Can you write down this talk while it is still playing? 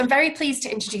I'm very pleased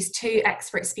to introduce two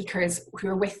expert speakers who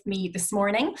are with me this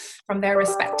morning from their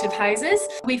respective houses.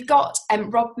 We've got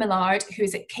Rob Millard, who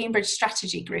is at Cambridge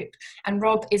Strategy Group, and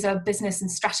Rob is a business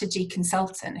and strategy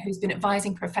consultant who's been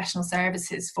advising professional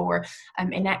services for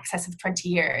in excess of 20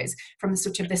 years, from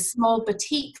sort of the small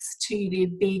boutiques to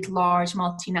the big, large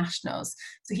multinationals.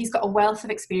 So he's got a wealth of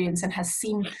experience and has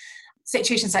seen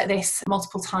situations like this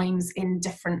multiple times in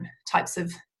different types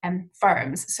of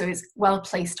firms, so is well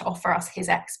placed to offer us his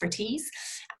expertise.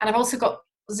 And I've also got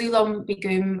Zulon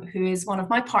Begum, who is one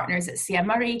of my partners at CM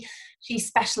Murray. She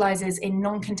specialises in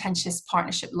non-contentious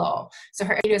partnership law. So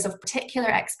her areas of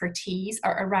particular expertise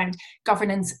are around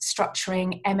governance,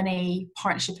 structuring, M&A,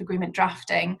 partnership agreement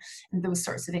drafting, and those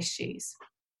sorts of issues.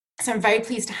 So I'm very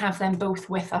pleased to have them both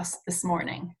with us this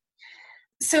morning.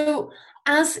 So,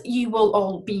 as you will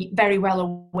all be very well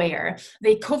aware,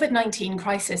 the COVID-19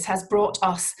 crisis has brought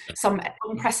us some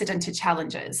unprecedented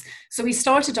challenges. So we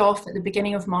started off at the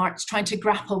beginning of March trying to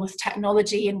grapple with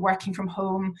technology and working from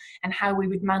home and how we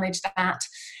would manage that.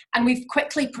 And we've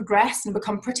quickly progressed and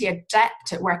become pretty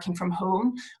adept at working from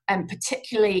home, and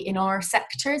particularly in our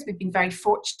sectors. We've been very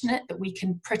fortunate that we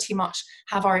can pretty much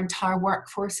have our entire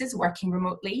workforces working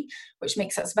remotely, which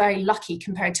makes us very lucky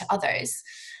compared to others.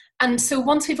 And so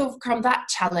once we've overcome that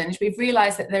challenge, we've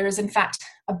realised that there is in fact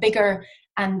a bigger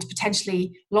and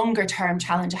potentially longer term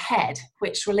challenge ahead,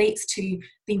 which relates to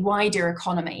the wider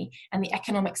economy and the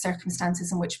economic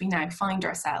circumstances in which we now find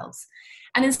ourselves.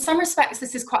 And in some respects,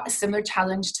 this is quite a similar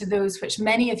challenge to those which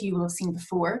many of you will have seen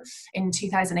before in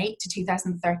 2008 to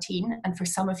 2013, and for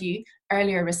some of you,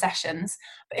 earlier recessions.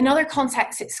 But in other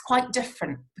contexts, it's quite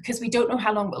different because we don't know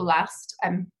how long it will last.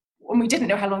 And we didn't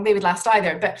know how long they would last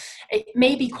either, but it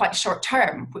may be quite short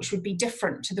term, which would be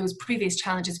different to those previous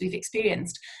challenges we've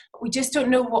experienced. But we just don't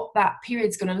know what that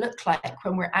period's going to look like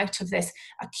when we're out of this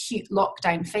acute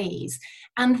lockdown phase,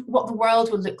 and what the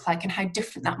world will look like and how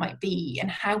different that might be, and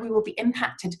how we will be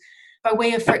impacted by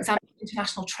way of, for example,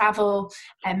 international travel,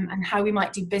 and how we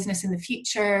might do business in the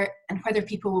future, and whether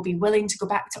people will be willing to go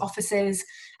back to offices,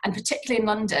 and particularly in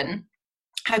London,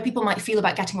 how people might feel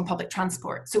about getting on public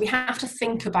transport. So we have to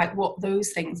think about what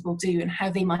those things will do and how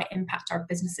they might impact our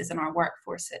businesses and our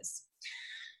workforces.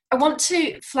 I want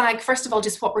to flag, first of all,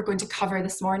 just what we're going to cover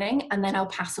this morning, and then I'll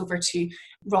pass over to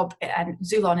Rob and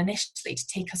Zulon initially to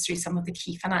take us through some of the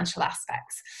key financial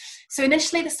aspects. So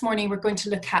initially this morning, we're going to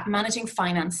look at managing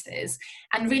finances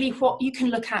and really what you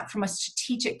can look at from a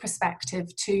strategic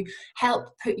perspective to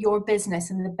help put your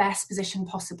business in the best position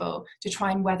possible to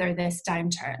try and weather this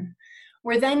downturn.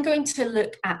 We're then going to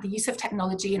look at the use of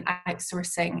technology and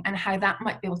outsourcing and how that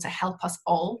might be able to help us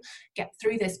all get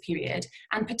through this period,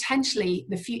 and potentially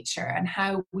the future and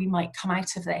how we might come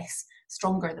out of this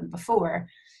stronger than before.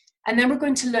 And then we're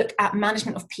going to look at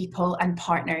management of people and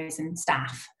partners and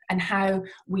staff and how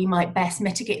we might best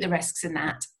mitigate the risks in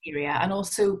that area, and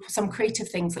also some creative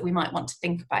things that we might want to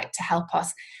think about to help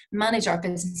us manage our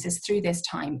businesses through this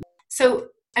time. So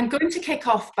I'm going to kick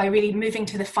off by really moving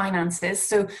to the finances.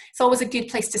 So it's always a good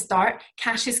place to start.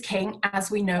 Cash is king, as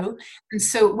we know. And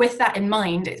so with that in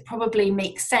mind, it probably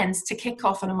makes sense to kick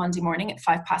off on a Monday morning at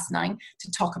 9:05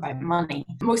 to talk about money.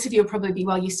 Most of you will probably be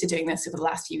well used to doing this over the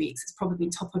last few weeks. It's probably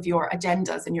been top of your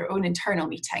agendas and your own internal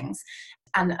meetings.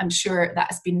 And I'm sure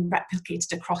that has been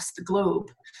replicated across the globe.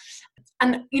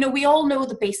 And, you know, we all know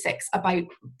the basics about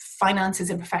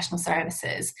finances and professional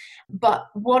services, but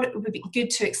what would be good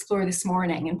to explore this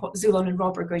morning, and what Zulon and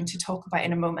Rob are going to talk about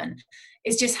in a moment,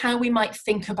 is just how we might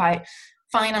think about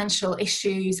financial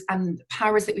issues and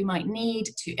powers that we might need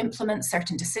to implement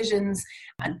certain decisions,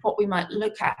 and what we might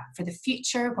look at for the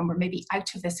future when we're maybe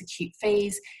out of this acute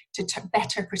phase to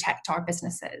better protect our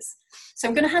businesses. So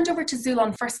I'm going to hand over to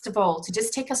Zulon first of all to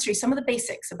just take us through some of the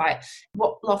basics about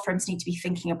what law firms need to be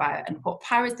thinking about and what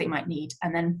powers they might need,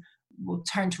 and then we'll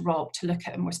turn to Rob to look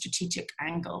at a more strategic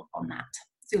angle on that.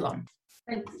 Zulon.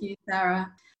 Thank you, Sarah.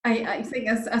 I think,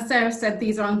 as Sarah said,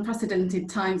 these are unprecedented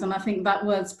times, and I think that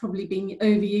word's probably been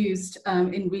overused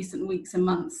in recent weeks and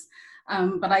months.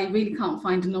 But I really can't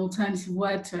find an alternative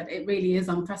word to it. It really is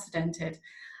unprecedented.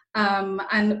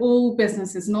 And all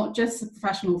businesses, not just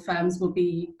professional firms, will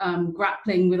be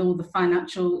grappling with all the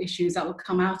financial issues that will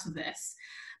come out of this.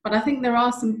 But I think there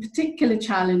are some particular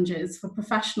challenges for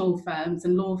professional firms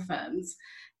and law firms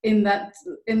in that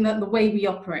the way we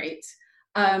operate.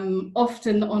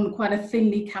 Often on quite a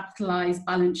thinly capitalized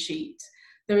balance sheet.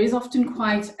 There is often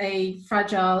quite a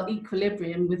fragile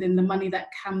equilibrium within the money that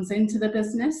comes into the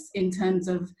business in terms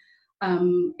of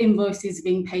invoices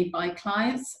being paid by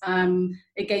clients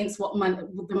against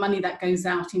the money that goes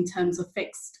out in terms of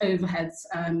fixed overheads,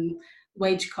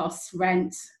 wage costs,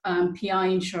 rent, PI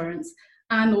insurance,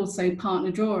 and also partner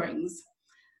drawings.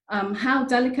 How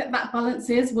delicate that balance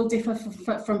is will differ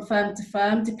from firm to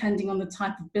firm, depending on the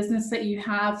type of business that you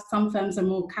have. Some firms are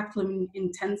more capital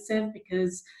intensive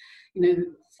because,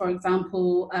 for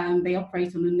example, they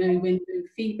operate on a no-win,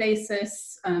 no-fee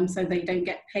basis, so they don't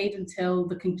get paid until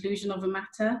the conclusion of a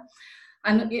matter.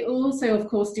 And it also, of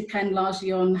course, depend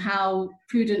largely on how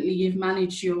prudently you've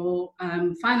managed your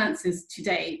finances to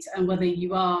date and whether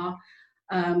you are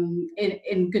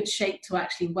in good shape to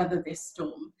actually weather this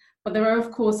storm. But there are, of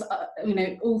course,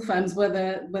 all firms,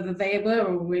 whether they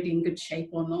were already in good shape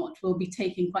or not, will be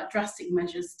taking quite drastic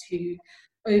measures to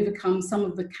overcome some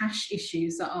of the cash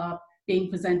issues that are being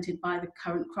presented by the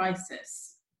current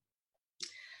crisis.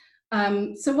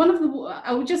 So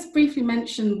I will just briefly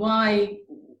mention why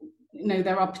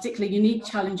there are particularly unique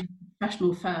challenges for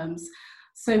professional firms.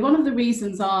 So one of the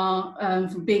reasons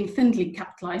for being thinly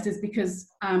capitalised is because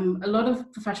a lot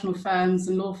of professional firms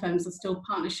and law firms are still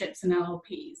partnerships and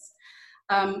LLPs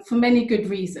for many good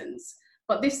reasons.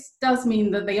 But this does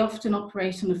mean that they often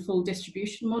operate on a full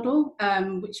distribution model,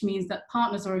 which means that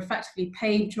partners are effectively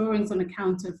paid drawings on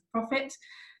account of profit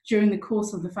during the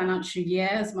course of the financial year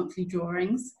as monthly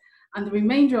drawings, and the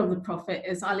remainder of the profit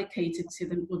is allocated to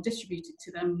them or distributed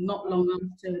to them not long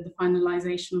after the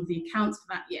finalisation of the accounts for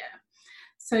that year.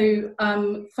 So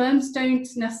firms don't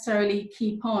necessarily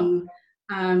keep on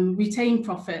retain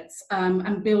profits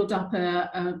and build up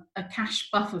a cash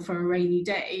buffer for a rainy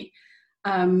day.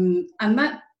 And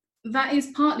that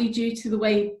is partly due to the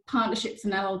way partnerships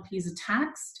and LLPs are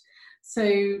taxed.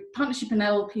 So partnership and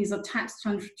LLPs are tax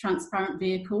transparent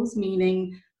vehicles,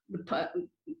 meaning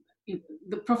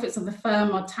the profits of the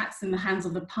firm are taxed in the hands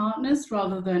of the partners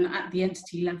rather than at the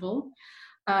entity level.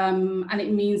 And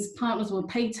it means partners will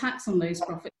pay tax on those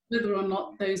profits, whether or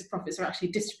not those profits are actually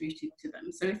distributed to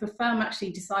them. So if a firm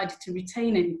actually decided to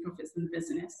retain any profits in the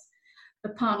business,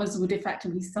 the partners would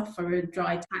effectively suffer a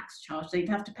dry tax charge. They'd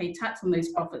have to pay tax on those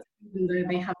profits, even though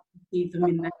they haven't received them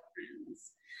in their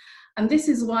hands. And this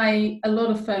is why a lot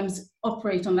of firms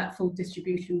operate on that full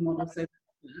distribution model. So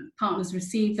partners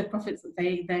receive the profits that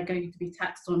they're going to be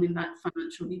taxed on in that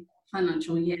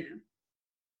financial year.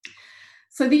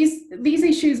 So these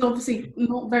issues obviously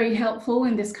not very helpful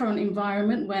in this current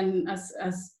environment when, as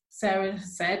Sarah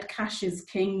said, cash is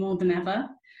king more than ever.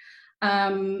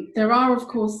 There are, of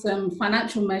course, some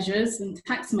financial measures and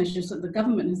tax measures that the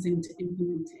government has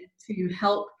implemented to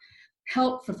help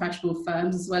professional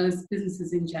firms as well as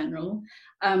businesses in general.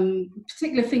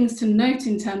 Particular things to note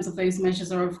in terms of those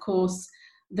measures are, of course,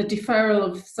 the deferral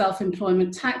of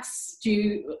self-employment tax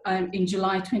due in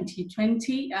July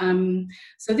 2020.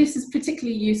 So this is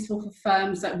particularly useful for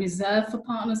firms that reserve for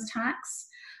partners tax.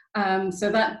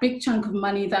 So that big chunk of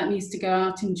money that needs to go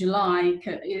out in July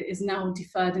is now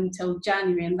deferred until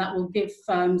January, and that will give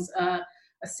firms a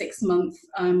 6-month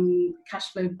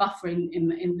cash flow buffer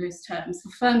in those terms. For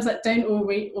firms that don't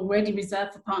already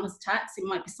reserve for partners tax, it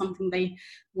might be something they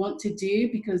want to do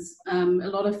because a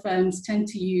lot of firms tend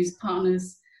to use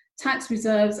partners tax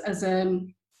reserves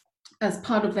as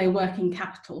part of their working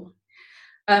capital.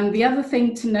 The other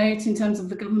thing to note in terms of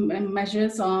the government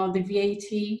measures are the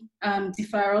VAT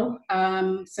deferral.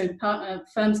 So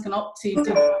firms can opt to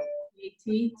defer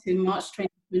VAT to March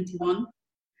 2021.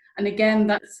 And again,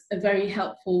 that's a very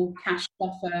helpful cash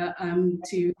buffer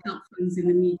to help firms in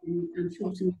the medium and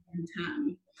short and medium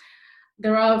term.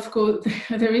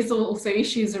 There is also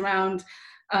issues around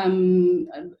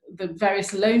the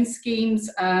various loan schemes,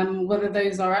 whether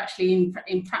those are actually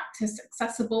in practice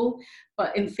accessible,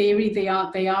 but in theory they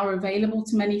are available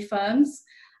to many firms.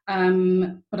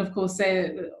 But of course,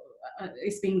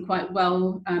 it's been quite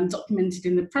well documented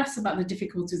in the press about the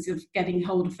difficulties of getting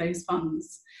hold of those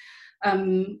funds.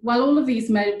 While all of these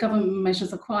government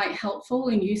measures are quite helpful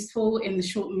and useful in the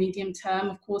short and medium term,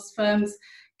 of course, firms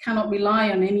cannot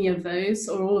rely on any of those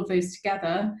or all of those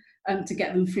together to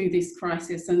get them through this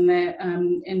crisis.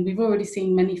 And we've already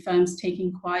seen many firms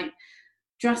taking quite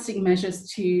drastic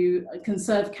measures to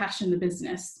conserve cash in the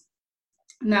business.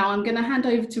 Now I'm going to hand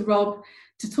over to Rob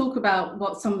to talk about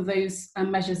what some of those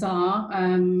measures are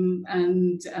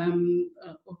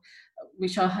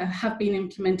which have been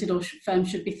implemented or firms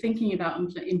should be thinking about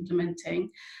implementing.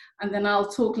 And then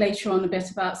I'll talk later on a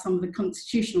bit about some of the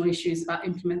constitutional issues about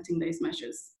implementing those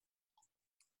measures.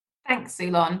 Thanks,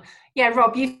 Zulon. Yeah,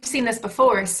 Rob, you've seen this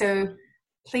before, so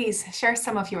please share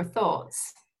some of your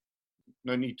thoughts.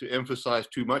 No need to emphasize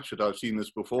too much that I've seen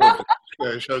this before.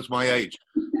 It shows my age.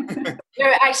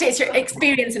 Actually, it's your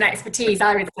experience and expertise,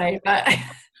 I would say. But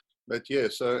But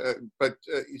yes,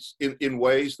 in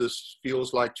ways this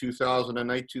feels like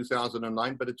 2008,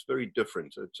 2009, but it's very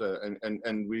different. It's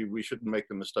and we shouldn't make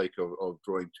the mistake of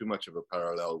drawing too much of a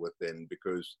parallel with then,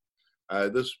 because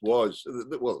this was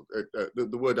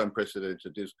the word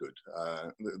unprecedented is good.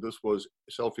 This was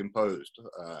self-imposed.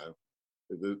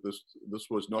 This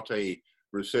was not a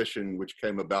recession which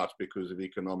came about because of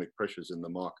economic pressures in the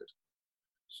market.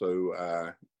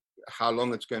 So how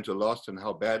long it's going to last and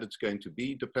how bad it's going to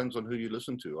be depends on who you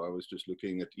listen to. I was just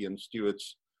looking at Ian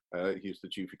Stewart's, he's the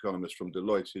chief economist from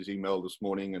Deloitte, his email this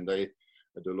morning, and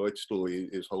Deloitte still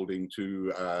is holding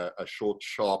to a short,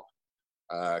 sharp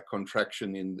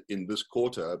contraction in this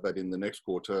quarter, but in the next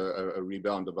quarter, a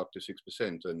rebound of up to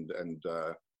 6%.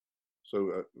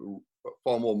 So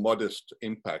far more modest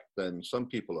impact than some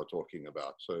people are talking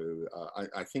about. So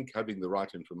I think having the right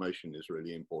information is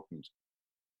really important.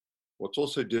 What's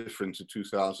also different to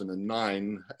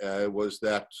 2009 was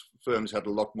that firms had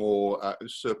a lot more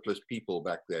surplus people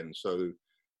back then. So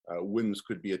wins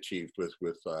could be achieved with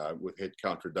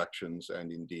headcount reductions,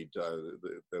 and indeed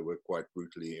they were quite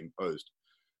brutally imposed.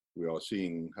 We are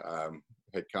seeing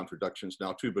headcount reductions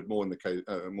now too, but more in the case,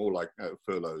 more like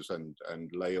furloughs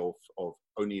and layoff of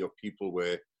people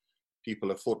where people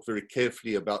have thought very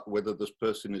carefully about whether this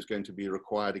person is going to be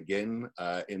required again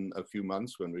in a few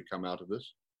months when we come out of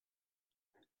this.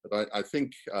 But I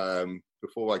think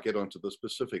before I get onto the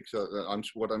specifics,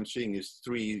 what I'm seeing is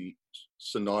three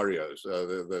scenarios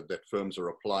that firms are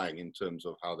applying in terms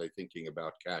of how they're thinking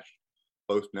about cash,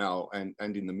 both now and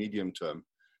in the medium term.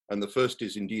 And the first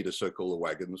is indeed a circle the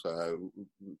wagons.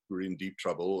 We're in deep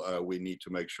trouble. We need to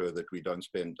make sure that we don't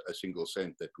spend a single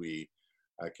cent that we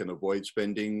can avoid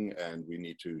spending, and we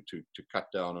need to cut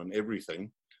down on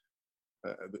everything.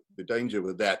 The danger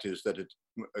with that is that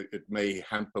it may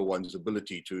hamper one's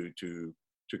ability to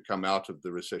come out of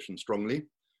the recession strongly.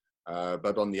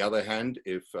 But on the other hand,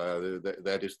 if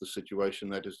that is the situation,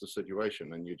 that is the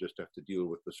situation, and you just have to deal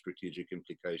with the strategic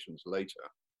implications later.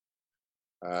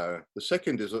 The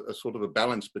second is a sort of a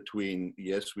balance between,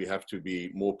 yes, we have to be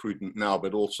more prudent now,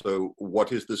 but also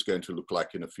what is this going to look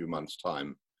like in a few months'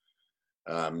 time?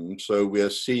 So we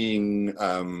are seeing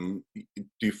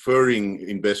deferring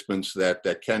investments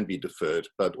that can be deferred,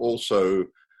 but also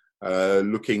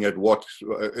looking at what,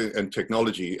 and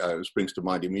technology springs to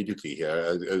mind immediately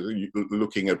here,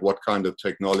 looking at what kind of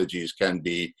technologies can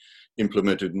be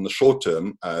implemented in the short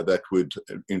term that would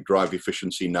drive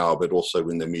efficiency now, but also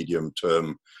in the medium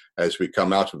term as we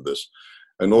come out of this.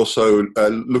 And also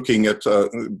looking at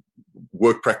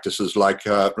work practices like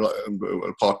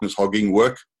partners hogging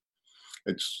work.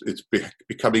 It's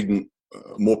becoming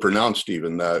more pronounced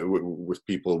even with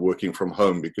people working from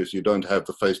home, because you don't have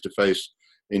the face-to-face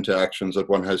interactions that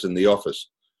one has in the office.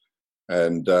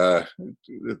 And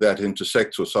that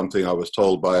intersects with something I was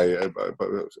told by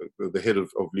the head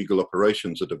of legal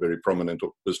operations at a very prominent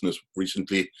business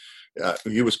recently.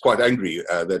 He was quite angry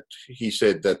that he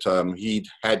said that he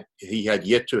had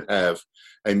yet to have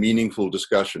a meaningful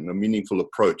discussion, a meaningful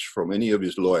approach from any of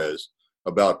his lawyers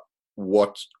about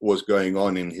what was going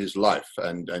on in his life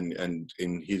and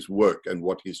in his work and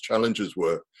what his challenges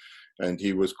were. And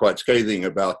he was quite scathing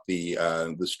about the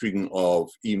string of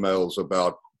emails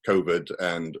about COVID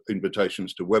and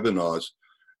invitations to webinars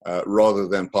rather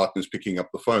than partners picking up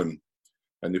the phone.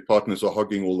 And if partners are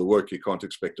hogging all the work, you can't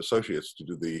expect associates to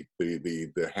do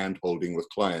the hand-holding with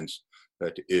clients.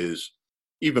 That is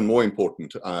even more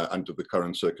important under the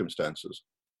current circumstances.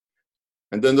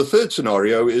 And then the third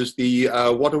scenario is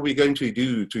what are we going to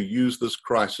do to use this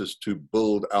crisis to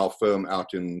build our firm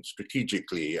out in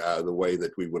strategically the way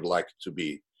that we would like it to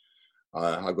be.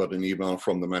 I got an email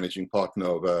from the managing partner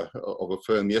of a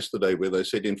firm yesterday where they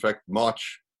said, in fact,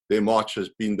 their March has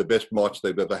been the best March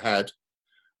they've ever had.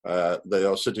 They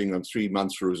are sitting on 3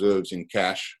 months reserves in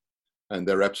cash, and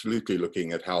they're absolutely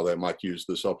looking at how they might use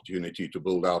this opportunity to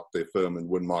build out their firm and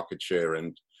win market share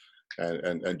and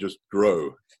just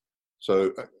grow.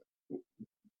 So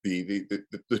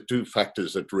the two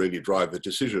factors that really drive the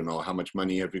decision are how much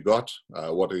money have you got,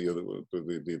 what are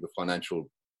the financial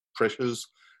pressures,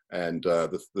 and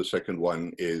the second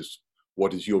one is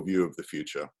what is your view of the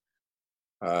future.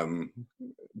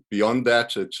 Beyond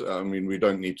that, we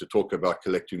don't need to talk about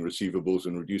collecting receivables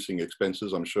and reducing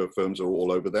expenses. I'm sure firms are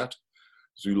all over that.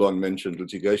 Zulon mentioned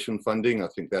litigation funding. I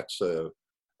think that's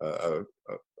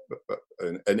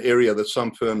an area that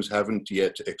some firms haven't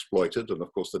yet exploited, and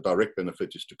of course the direct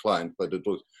benefit is to client, but it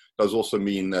does also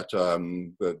mean that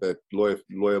that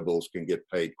lawyer bills can get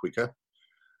paid quicker.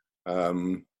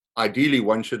 Ideally,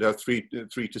 one should have 3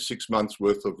 to 6 months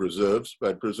worth of reserves,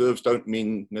 but reserves don't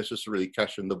mean necessarily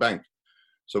cash in the bank.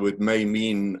 So it may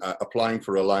mean applying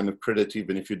for a line of credit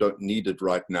even if you don't need it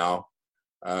right now,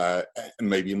 and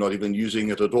maybe not even using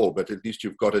it at all, but at least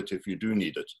you've got it if you do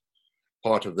need it.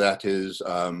 Part of that is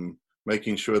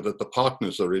making sure that the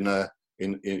partners are in a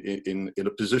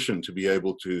position to be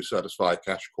able to satisfy a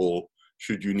cash call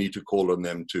should you need to call on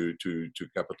them to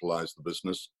capitalize the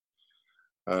business.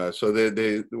 So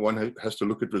one has to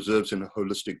look at reserves in a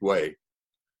holistic way.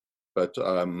 But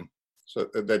so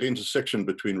that intersection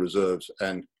between reserves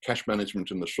and cash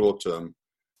management in the short term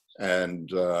and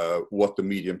what the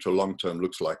medium to long term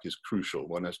looks like is crucial.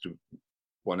 One has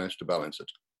to balance it.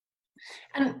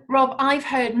 And Rob, I've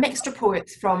heard mixed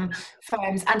reports from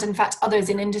firms and in fact others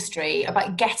in industry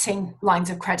about getting lines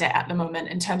of credit at the moment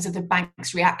in terms of the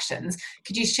bank's reactions.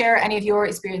 Could you share any of your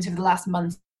experience over the last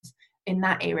month in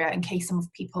that area in case some of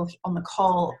people on the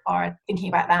call are thinking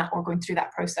about that or going through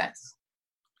that process?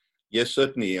 Yes,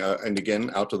 certainly. And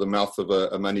again, out of the mouth of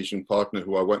a managing partner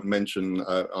who I won't mention,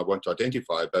 I won't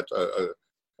identify, but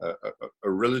a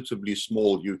relatively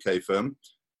small UK firm.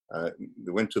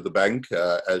 They went to the bank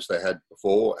as they had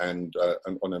before and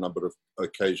on a number of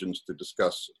occasions to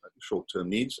discuss short-term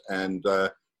needs. And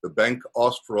the bank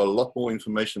asked for a lot more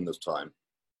information this time.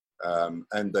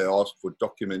 And they asked for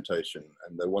documentation,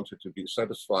 and they wanted to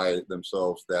satisfy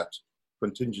themselves that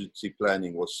contingency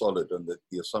planning was solid and that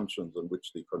the assumptions on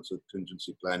which the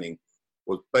contingency planning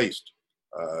was based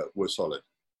were solid.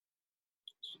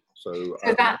 So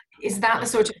is that the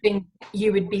sort of thing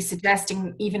you would be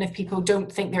suggesting, even if people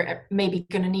don't think they're maybe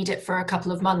going to need it for a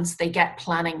couple of months, they get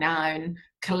planning now and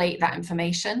collate that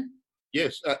information?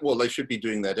 Yes, well, they should be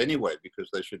doing that anyway, because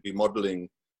they should be modeling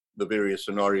the various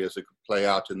scenarios that could play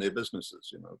out in their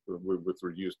businesses, with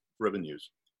reduced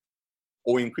revenues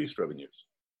or increased revenues.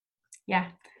 Yeah,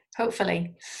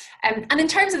 hopefully. And in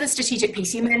terms of the strategic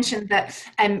piece, you mentioned that,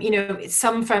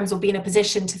 some firms will be in a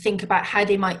position to think about how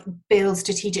they might build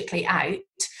strategically out.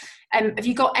 Have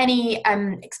you got any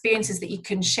experiences that you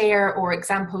can share or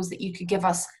examples that you could give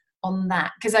us on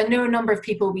that? Because I know a number of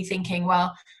people will be thinking,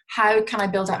 well, how can I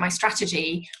build out my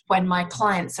strategy when my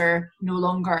clients are no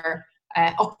longer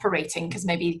operating? Because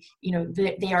maybe,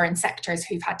 they are in sectors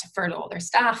who've had to furlough all their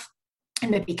staff and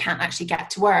maybe can't actually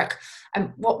get to work.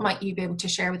 What might you be able to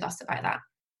share with us about that?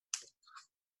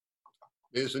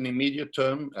 There's an immediate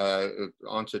term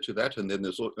answer to that, and then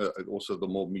there's also the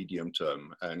more medium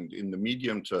term. And in the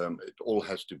medium term, it all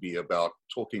has to be about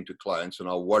talking to clients, and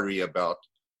I worry about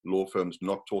law firms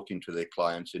not talking to their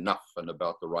clients enough and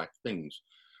about the right things.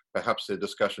 Perhaps there are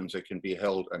discussions that can be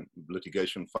held, and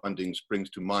litigation funding springs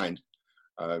to mind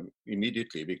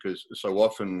immediately, because so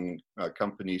often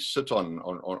companies sit on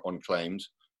claims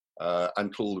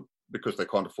because they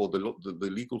can't afford the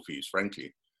legal fees,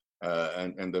 frankly.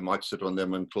 And they might sit on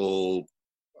them until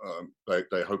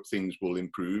they hope things will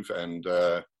improve and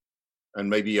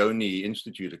maybe only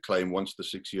institute a claim once the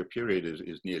 6-year period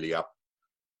is nearly up.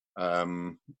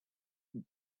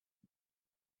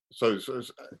 So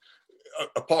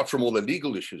apart from all the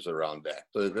legal issues around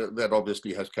that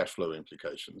obviously has cash flow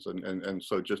implications. And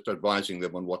so just advising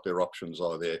them on what their options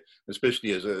are there,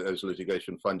 especially as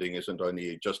litigation funding isn't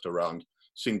only just around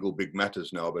single big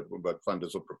matters now, but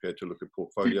funders are prepared to look at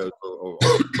portfolios.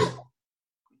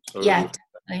 So yeah,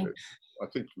 definitely. I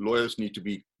think lawyers need to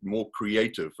be more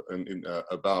creative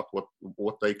about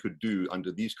what they could do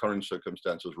under these current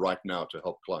circumstances right now to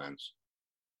help clients.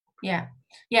 Yeah,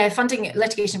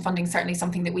 litigation funding is certainly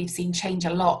something that we've seen change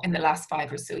a lot in the last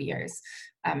 5 or so years,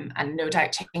 and no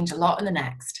doubt change a lot in the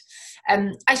next.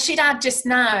 I should add just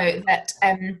now that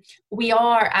we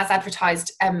are, as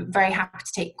advertised, very happy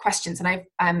to take questions, and I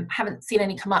haven't seen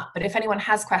any come up, but if anyone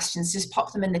has questions, just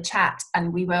pop them in the chat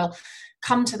and we will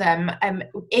come to them.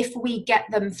 If we get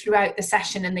them throughout the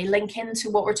session and they link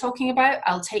into what we're talking about,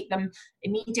 I'll take them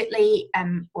immediately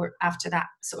or after that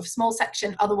sort of small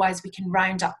section. Otherwise, we can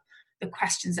round up the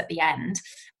questions at the end.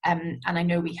 And I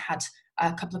know we had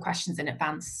a couple of questions in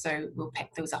advance, so we'll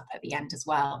pick those up at the end as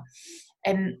well.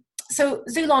 So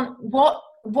Zulon, what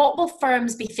will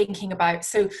firms be thinking about?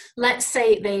 So let's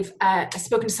say they've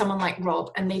spoken to someone like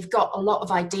Rob and they've got a lot of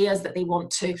ideas that they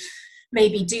want to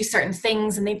maybe do certain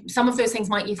things, and some of those things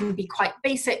might even be quite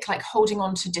basic, like holding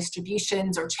on to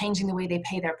distributions or changing the way they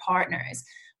pay their partners.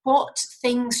 What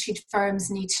things should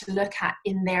firms need to look at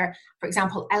in their, for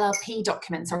example, LLP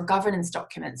documents or governance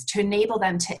documents to enable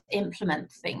them to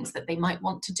implement things that they might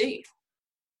want to do?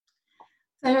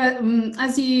 So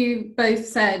as you both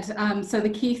said, so the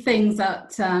key things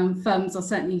that firms are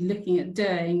certainly looking at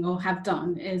doing or have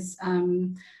done is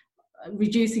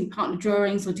reducing partner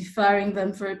drawings or deferring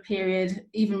them for a period,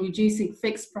 even reducing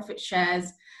fixed profit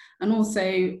shares, and also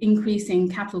increasing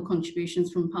capital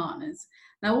contributions from partners.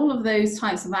 Now, all of those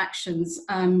types of actions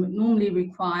normally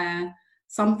require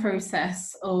some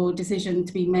process or decision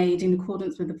to be made in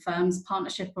accordance with the firm's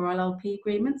partnership or LLP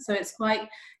agreement. So it's quite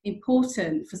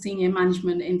important for senior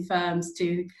management in firms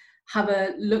to have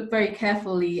a look very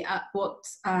carefully at what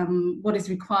is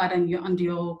required under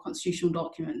your constitutional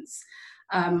documents.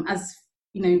 As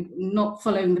you know, not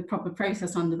following the proper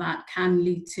process under that can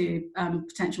lead to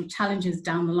potential challenges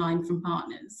down the line from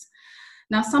partners.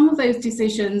 Now, some of those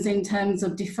decisions in terms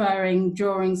of deferring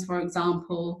drawings, for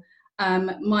example,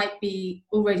 might be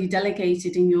already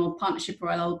delegated in your partnership or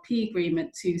LLP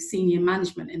agreement to senior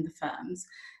management in the firms,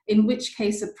 in which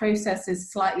case the process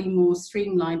is slightly more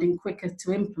streamlined and quicker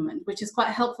to implement, which is quite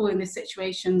helpful in these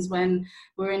situations when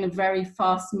we're in a very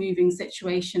fast-moving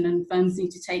situation and firms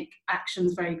need to take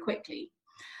actions very quickly.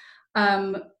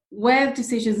 Where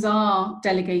decisions are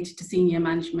delegated to senior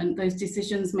management, those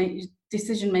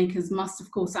decision makers must,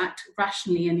 of course, act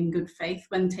rationally and in good faith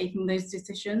when taking those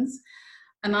decisions.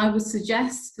 And I would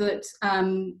suggest that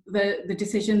the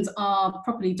decisions are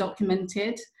properly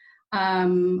documented.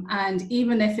 And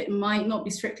even if it might not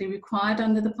be strictly required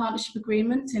under the partnership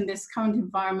agreement, in this current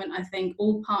environment, I think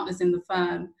all partners in the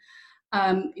firm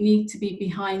need to be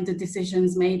behind the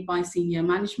decisions made by senior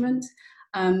management.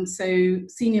 So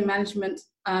senior management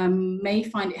may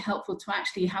find it helpful to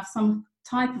actually have some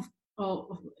type of,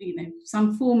 or, you know,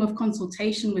 some form of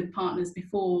consultation with partners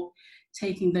before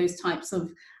taking those types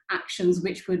of actions,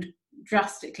 which would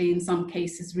drastically, in some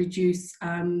cases, reduce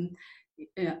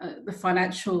the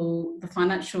financial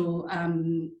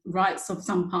rights of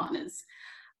some partners.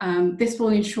 This will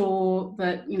ensure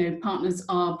that, you know, partners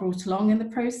are brought along in the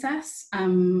process,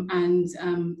 and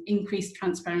increased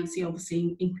transparency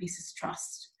obviously increases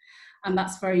trust. And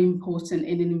that's very important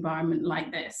in an environment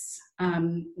like this,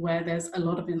 where there's a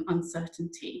lot of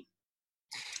uncertainty.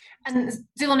 And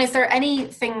Dylan, is there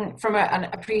anything from and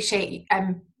appreciate,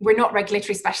 we're not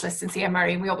regulatory specialists in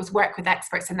CMRE, we always work with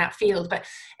experts in that field, but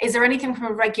is there anything from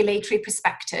a regulatory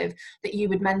perspective that you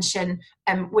would mention,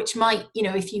 which might, you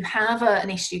know, if you have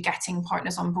an issue getting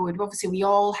partners on board, obviously we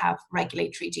all have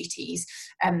regulatory duties,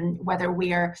 whether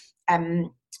we're,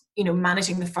 you know,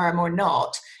 managing the firm or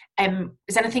not.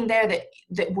 Is there anything there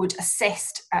that would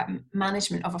assist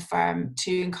management of a firm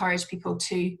to encourage people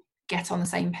to get on the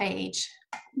same page?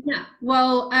 Yeah,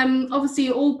 well,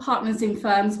 obviously all partners in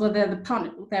firms, whether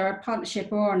they're a partnership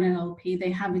or an LLP,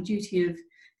 they have a duty of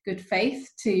good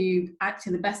faith to act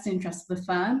in the best interest of the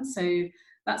firm. So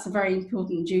that's a very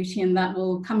important duty, and that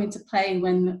will come into play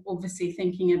when obviously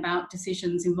thinking about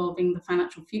decisions involving the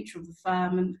financial future of the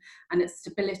firm and its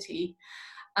stability.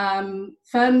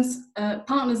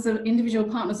 Individual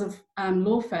partners of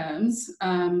law firms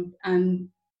and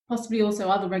possibly also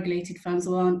other regulated firms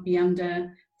will be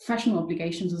under professional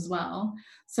obligations as well.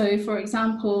 So, for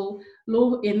example,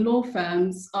 in law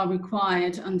firms are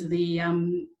required under the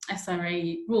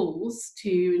SRA rules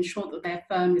to ensure that their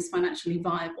firm is financially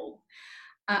viable.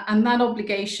 And that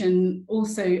obligation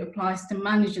also applies to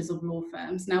managers of law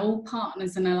firms. Now, all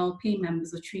partners and LLP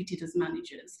members are treated as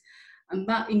managers, and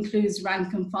that includes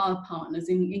rank and file partners,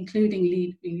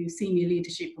 including senior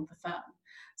leadership of the firm.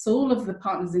 So all of the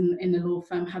partners in the law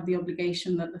firm have the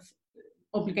obligation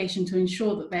to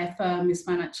ensure that their firm is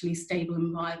financially stable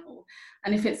and viable.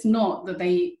 And if it's not, that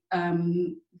they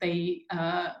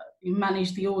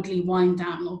manage the orderly wind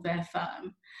down of their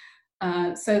firm.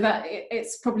 So that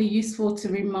it's probably useful to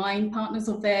remind partners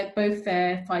of both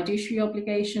their fiduciary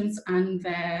obligations and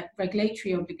their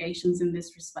regulatory obligations in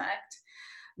this respect.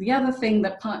 The other thing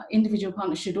that individual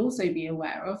partners should also be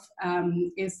aware of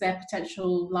is their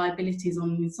potential liabilities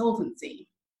on insolvency.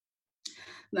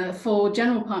 Now, for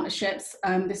general partnerships,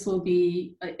 this will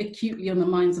be acutely on the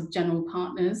minds of general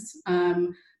partners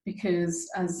because,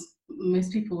 as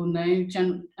most people will know,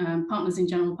 partners in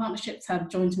general partnerships have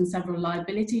joint and several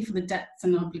liability for the debts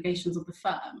and obligations of the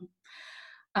firm.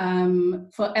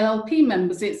 For LLP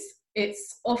members,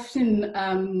 it's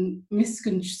often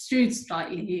misconstrued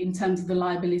slightly in terms of the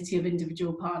liability of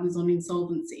individual partners on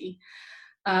insolvency.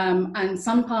 And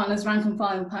some partners, rank and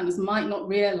file partners, might not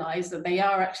realise that they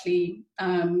are actually,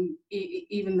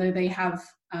 even though they have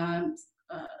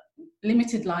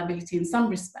limited liability in some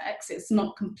respects, it's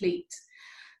not complete.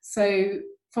 So,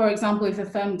 for example, if a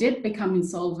firm did become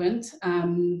insolvent,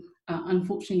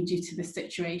 unfortunately due to this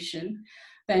situation,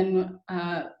 then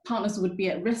partners would be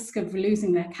at risk of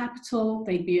losing their capital.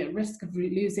 They'd be at risk of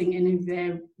losing any of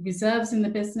their reserves in the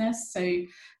business. So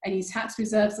any tax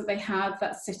reserves that they have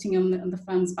that's sitting on the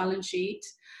firm's balance sheet.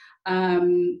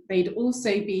 They'd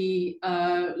also be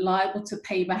liable to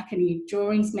pay back any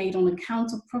drawings made on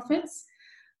account of profits.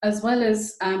 as well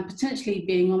as potentially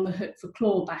being on the hook for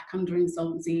clawback under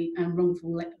insolvency and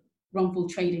wrongful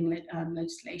trading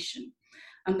legislation.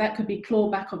 And that could be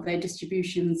clawback of their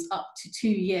distributions up to 2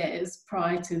 years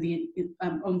prior to the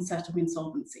onset of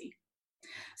insolvency.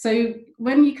 So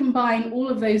when you combine all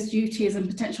of those duties and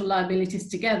potential liabilities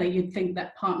together, you'd think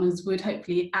that partners would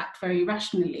hopefully act very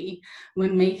rationally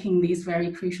when making these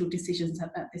very crucial decisions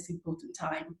at this important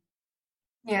time.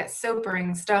 Yeah, it's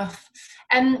sobering stuff.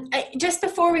 Just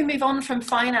before we move on from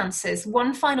finances,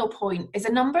 one final point is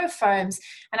a number of firms,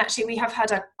 and actually we have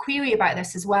had a query about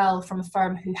this as well from a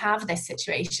firm who have this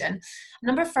situation. A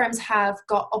number of firms have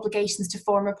got obligations to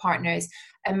former partners,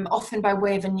 often by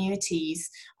way of annuities,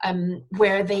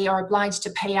 where they are obliged to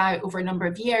pay out over a number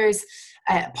of years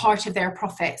part of their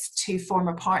profits to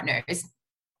former partners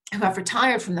who have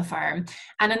retired from the firm.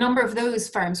 And a number of those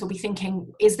firms will be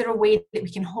thinking, is there a way that we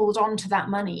can hold on to that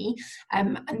money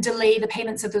and delay the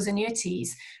payments of those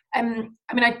annuities? I mean,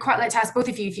 I'd quite like to ask both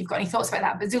of you if you've got any thoughts about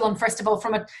that. But Zulon, first of all,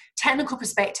 from a technical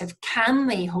perspective, can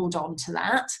they hold on to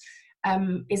that?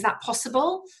 Is that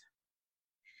possible?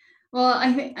 Well,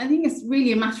 I think it's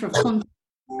really a matter of context.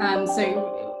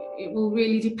 So it will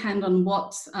really depend on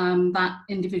what that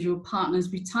individual partner's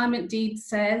retirement deed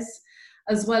says,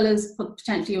 as well as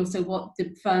potentially also what the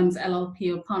firm's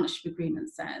LLP or partnership agreement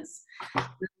says.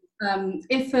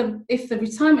 If the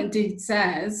retirement deed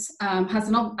says has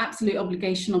an absolute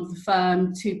obligation of the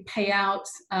firm to pay out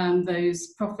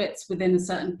those profits within a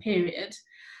certain period,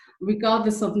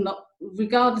 regardless of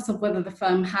whether the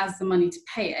firm has the money to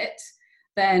pay it,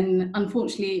 then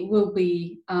unfortunately it will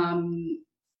be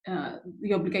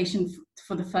the obligation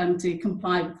for the firm to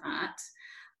comply with that.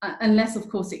 Unless, of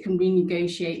course, it can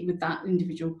renegotiate with that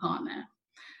individual partner.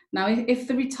 Now, if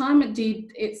the retirement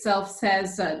deed itself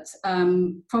says that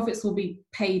profits will be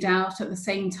paid out at the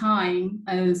same time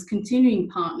as continuing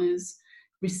partners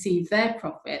receive their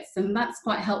profits, then that's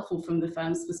quite helpful from the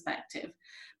firm's perspective.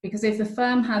 Because if the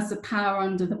firm has the power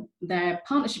under their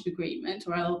partnership agreement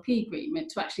or LLP agreement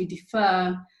to actually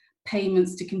defer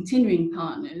payments to continuing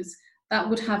partners, that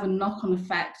would have a knock-on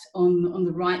effect on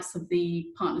the rights of the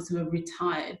partners who have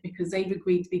retired, because they've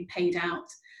agreed to be paid out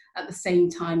at the same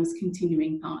time as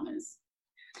continuing partners.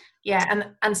 Yeah,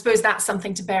 and I suppose that's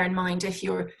something to bear in mind if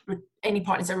any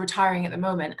partners are retiring at the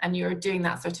moment and you're doing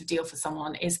that sort of deal for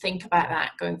someone, is think about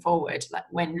that going forward. Like,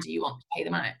 when do you want to pay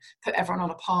them out? Put everyone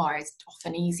on a par is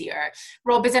often easier.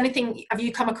 Rob, have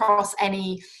you come across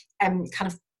any kind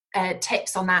of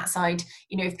tips on that side?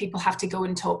 You know, if people have to go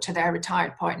and talk to their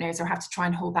retired partners or have to try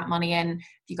and hold that money in, have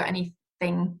you got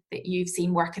anything that you've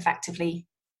seen work effectively?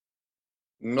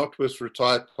 Not with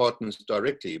retired partners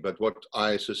directly, but what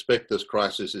I suspect this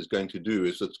crisis is going to do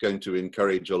is it's going to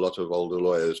encourage a lot of older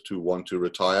lawyers to want to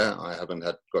retire. I haven't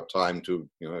got time to,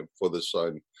 for this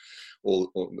side.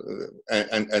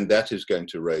 And that is going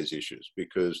to raise issues,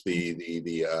 because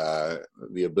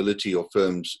the ability of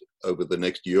firms over the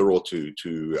next year or two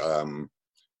to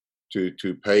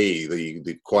pay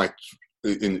the quite,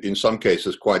 in some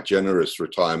cases, quite generous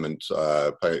retirement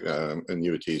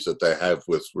annuities that they have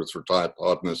with retired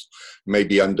partners may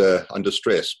be under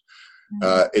stress.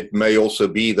 It may also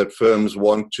be that firms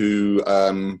want to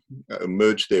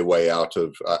merge their way out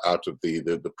of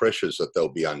the pressures that they'll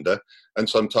be under, and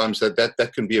sometimes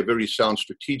that can be a very sound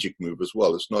strategic move as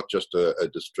well. It's not just a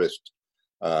distressed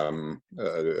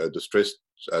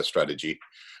strategy.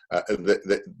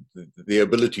 The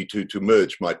ability to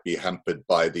merge might be hampered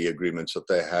by the agreements that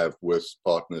they have with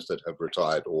partners that have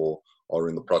retired or are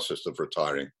in the process of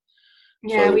retiring.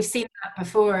 Yeah, so we've seen that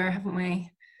before, haven't we?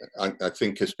 I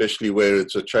think especially where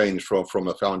it's a change from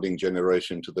a founding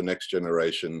generation to the next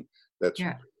generation, that's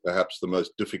perhaps the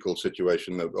most difficult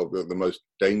situation, of the most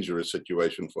dangerous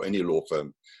situation for any law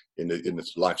firm in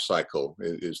its life cycle,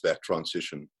 is that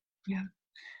transition. Yeah.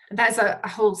 That's a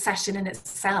whole session in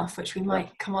itself, which we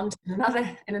might come on to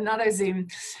in another Zoom.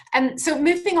 So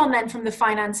moving on then from the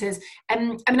finances,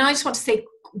 I just want to say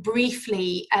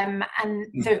briefly,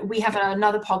 we have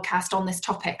another podcast on this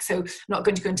topic, so I'm not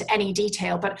going to go into any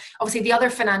detail, but obviously the other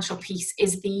financial piece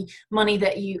is the money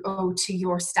that you owe to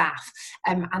your staff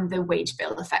and the wage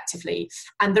bill effectively.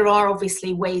 And there are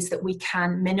obviously ways that we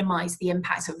can minimise the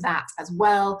impact of that as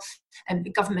well. And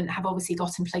the government have obviously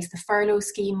got in place the furlough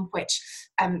scheme, which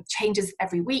changes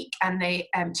every week, and the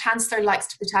Chancellor likes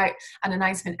to put out an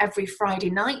announcement every Friday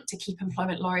night to keep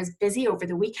employment lawyers busy over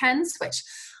the weekends, which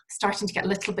starting to get a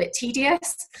little bit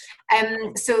tedious.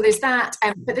 So there's that,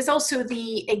 but there's also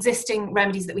the existing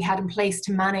remedies that we had in place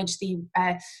to manage the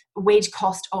wage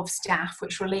cost of staff,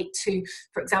 which relate to,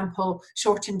 for example,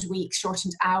 shortened weeks,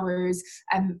 shortened hours,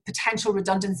 potential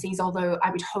redundancies, although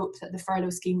I would hope that the furlough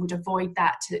scheme would avoid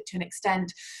that to an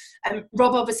extent.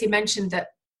 Rob obviously mentioned that,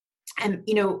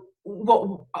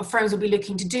 what firms will be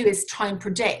looking to do is try and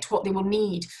predict what they will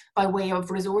need by way of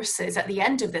resources at the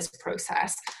end of this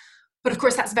process. But of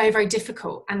course, that's very, very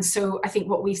difficult. And so I think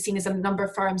what we've seen is a number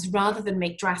of firms, rather than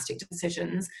make drastic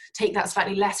decisions, take that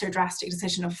slightly lesser drastic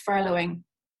decision of furloughing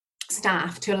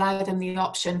staff to allow them the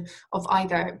option of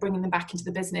either bringing them back into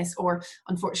the business, or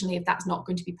unfortunately, if that's not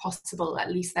going to be possible,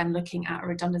 at least then looking at a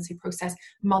redundancy process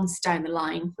months down the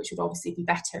line, which would obviously be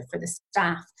better for the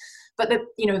staff. But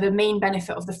the main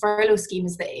benefit of the furlough scheme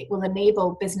is that it will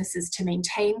enable businesses to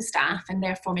maintain staff and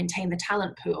therefore maintain the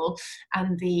talent pool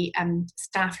and the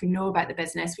staff who know about the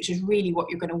business, which is really what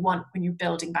you're going to want when you're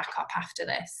building back up after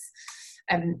this.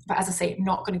 But as I say, I'm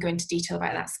not going to go into detail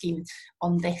about that scheme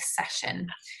on this session.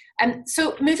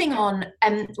 So moving on,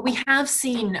 we have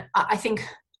seen, I think,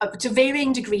 to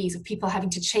varying degrees of people having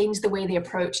to change the way they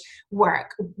approach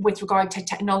work with regard to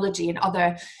technology and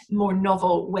other more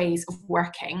novel ways of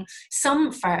working.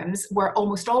 Some firms were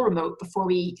almost all remote before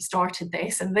we started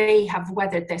this, and they have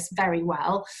weathered this very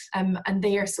well, and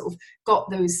they are sort of got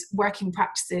those working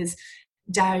practices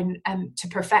down to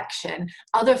perfection.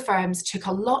 Other firms took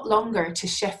a lot longer to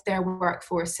shift their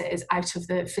workforces out of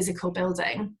the physical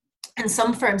building, and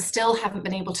some firms still haven't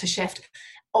been able to shift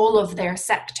all of their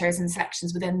sectors and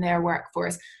sections within their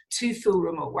workforce to full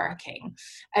remote working.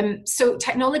 So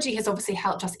technology has obviously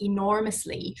helped us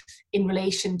enormously in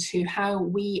relation to how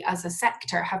we as a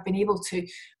sector have been able to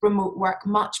remote work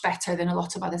much better than a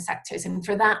lot of other sectors. And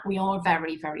for that, we are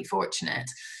very, very fortunate.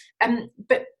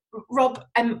 But Rob,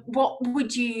 what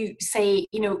would you say,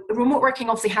 remote working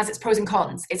obviously has its pros and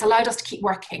cons. It's allowed us to keep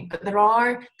working, but there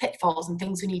are pitfalls and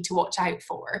things we need to watch out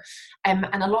for. And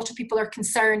a lot of people are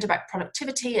concerned about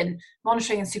productivity and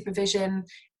monitoring and supervision.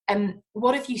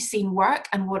 What have you seen work,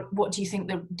 and what do you think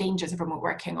the dangers of remote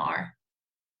working are?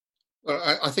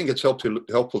 Well, I think it's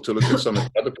helpful to look at some of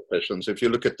the other professions. If you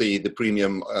look at the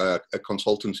premium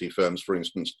consultancy firms, for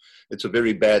instance, it's a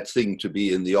very bad thing to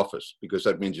be in the office, because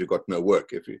that means you've got no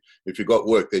work. If you got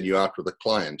work, then you're out with a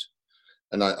client.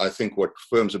 And I think what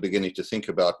firms are beginning to think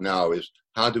about now is,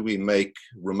 how do we make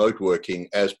remote working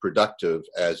as productive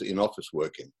as in-office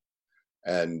working?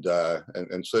 And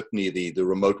certainly the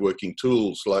remote working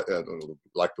tools like the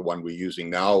one we're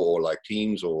using now, or like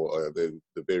Teams, or the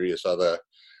various other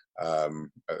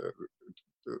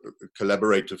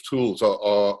collaborative tools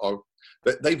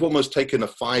they've almost taken a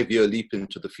 5-year leap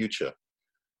into the future.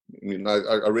 I mean,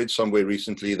 I read somewhere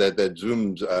recently that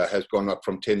Zoom has gone up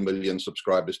from 10 million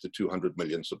subscribers to 200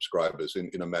 million subscribers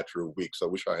in a matter of weeks. I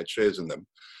wish I had shares in them.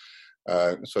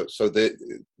 So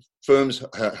the firms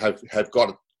have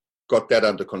got that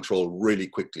under control really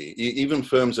quickly. Even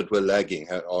firms that were lagging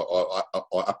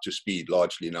are up to speed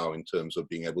largely now in terms of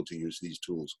being able to use these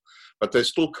tools. But they're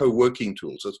still co-working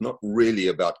tools. It's not really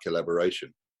about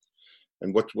collaboration.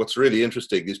 And what's really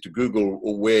interesting is to Google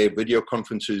where video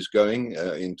conferencing is going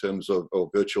in terms of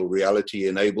virtual reality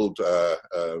enabled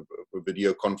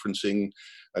video conferencing,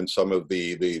 and some of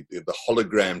the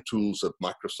hologram tools at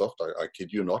Microsoft. I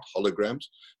kid you not, holograms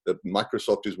that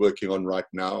Microsoft is working on right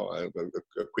now.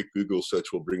 A quick Google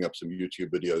search will bring up some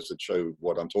YouTube videos that show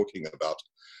what I'm talking about.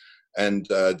 And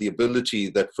the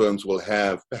ability that firms will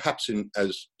have, perhaps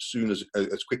as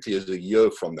quickly as a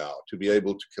year from now, to be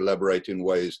able to collaborate in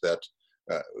ways that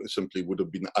simply would have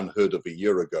been unheard of a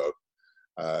year ago.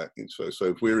 So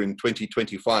if we're in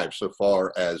 2025, so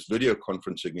far as video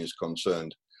conferencing is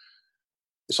concerned,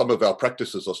 some of our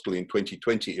practices are still in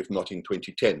 2020, if not in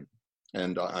 2010.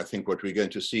 And I think what we're going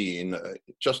to see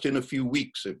just in a few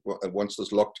weeks, once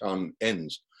this lockdown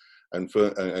ends and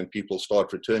people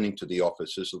start returning to the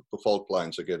office, is that the fault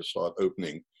lines are going to start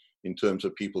opening in terms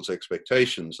of people's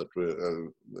expectations that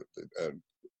were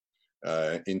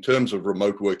in terms of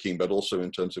remote working, but also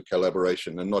in terms of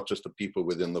collaboration, and not just the people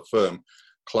within the firm,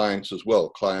 clients as well.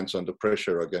 Clients under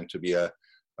pressure are going to be a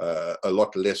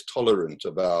lot less tolerant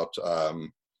about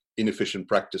inefficient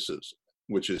practices,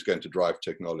 which is going to drive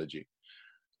technology.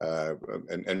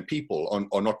 And people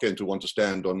are not going to want to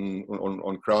stand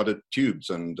on crowded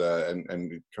tubes and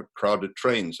crowded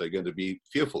trains. They're going to be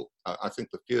fearful. I think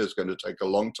the fear is going to take a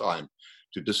long time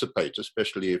to dissipate,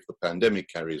 especially if the pandemic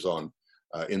carries on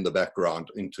in the background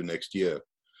into next year.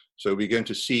 So we're going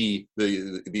to see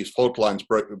these fault lines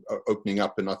opening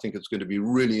up, and I think it's going to be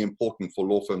really important for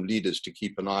law firm leaders to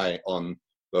keep an eye on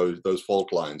those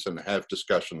fault lines and have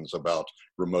discussions about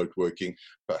remote working,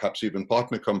 perhaps even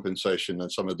partner compensation,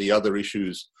 and some of the other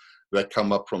issues that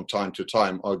come up from time to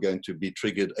time are going to be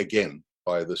triggered again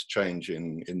by this change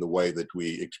in the way that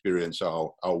we experience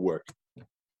our work.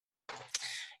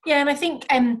 Yeah, and I think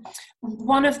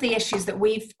one of the issues that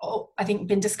we've, I think,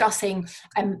 been discussing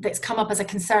that's come up as a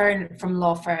concern from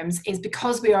law firms is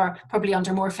because we are probably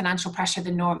under more financial pressure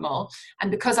than normal,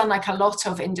 and because unlike a lot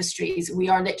of industries, we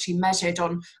are literally measured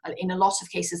on, in a lot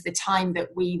of cases, the time that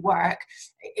we work,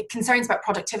 concerns about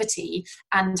productivity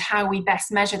and how we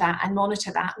best measure that and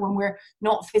monitor that when we're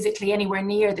not physically anywhere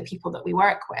near the people that we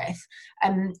work with.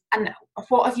 And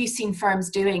what have you seen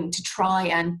firms doing to try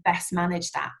and best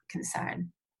manage that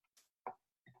concern?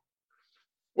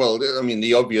 Well, I mean,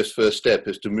 the obvious first step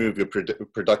is to move your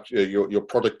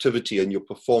productivity and your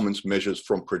performance measures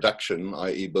from production,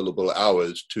 i.e. billable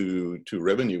hours, to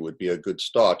revenue would be a good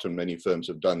start, and many firms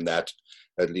have done that,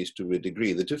 at least to a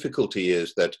degree. The difficulty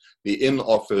is that the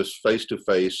in-office,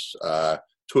 face-to-face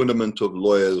tournament of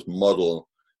lawyers model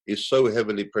is so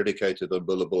heavily predicated on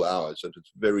billable hours that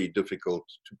it's very difficult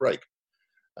to break.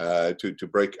 To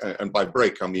break, and by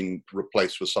break, I mean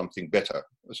replace with something better.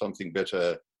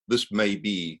 This may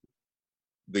be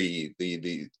the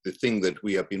thing that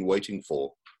we have been waiting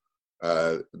for,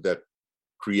 that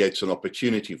creates an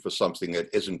opportunity for something that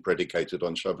isn't predicated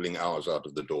on shoveling hours out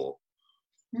of the door.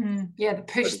 Yeah, the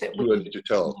push that too early to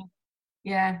tell.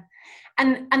 Yeah.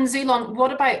 And Zulon,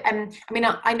 what about, I mean,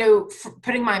 I know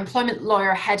putting my employment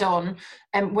lawyer head on,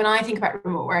 when I think about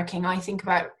remote working, I think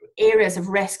about areas of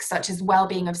risk such as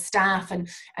well-being of staff and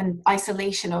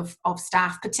isolation of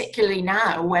staff, particularly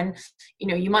now when, you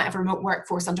know, you might have a remote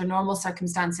workforce under normal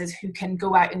circumstances who can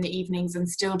go out in the evenings and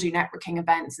still do networking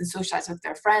events and socialize with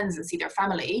their friends and see their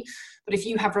family. But if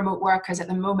you have remote workers at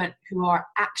the moment who are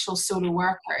actual solo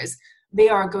workers, they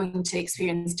are going to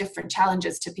experience different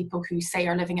challenges to people who say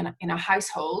are living in a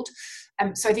household.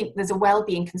 So I think there's a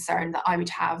well-being concern that I would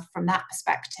have from that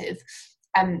perspective,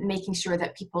 making sure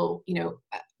that people, you know,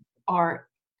 are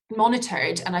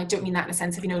monitored. And I don't mean that in a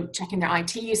sense of, you know, checking their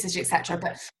IT usage, etc.,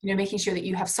 but, you know, making sure that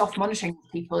you have soft monitoring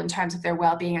of people in terms of their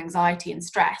well-being, anxiety and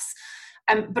stress.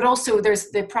 But also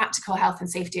there's the practical health and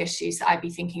safety issues that I'd be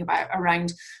thinking about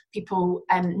around people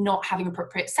not having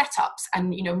appropriate setups.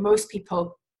 And, you know, most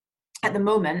people at the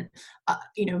moment,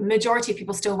 you know, majority of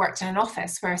people still worked in an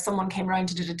office where someone came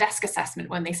around and did a desk assessment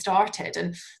when they started.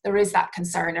 And there is that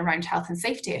concern around health and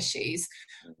safety issues.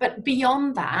 But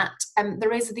beyond that,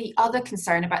 there is the other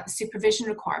concern about the supervision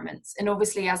requirements. And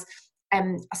obviously as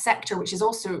a sector which is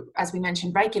also, as we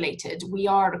mentioned, regulated, we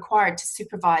are required to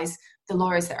supervise the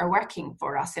lawyers that are working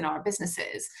for us in our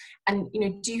businesses. And, you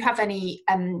know, do you have any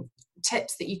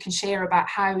tips that you can share about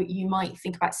how you might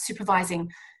think about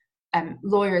supervising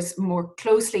lawyers more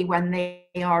closely when they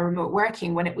are remote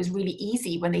working, when it was really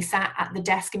easy when they sat at the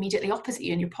desk immediately opposite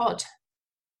you in your pod?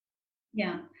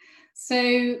 Yeah.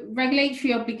 So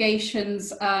regulatory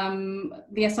obligations, the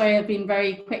SRA have been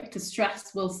very quick to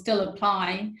stress will still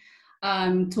apply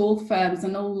to all firms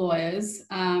and all lawyers.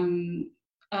 The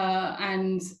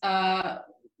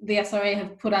SRA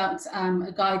have put out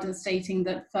a guidance stating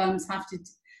that firms have to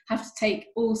take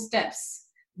all steps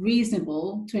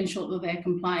reasonable to ensure that they're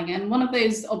complying. And one of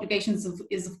those obligations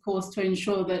is of course to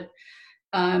ensure that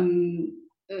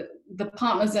the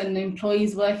partners and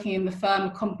employees working in the firm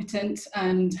are competent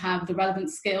and have the relevant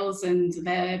skills and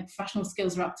their professional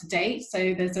skills are up to date.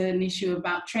 So there's an issue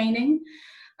about training.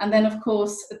 And then of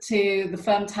course to the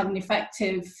firm to have an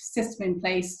effective system in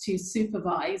place to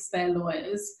supervise their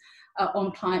lawyers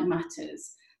on client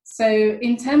matters. So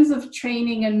in terms of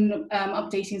training and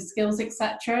updating skills,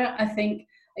 etc., I think,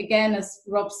 again, as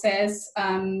Rob says,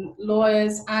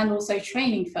 lawyers and also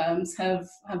training firms have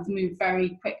moved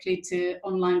very quickly to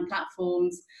online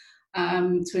platforms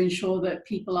to ensure that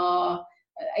people are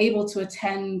able to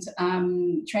attend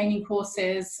training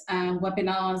courses,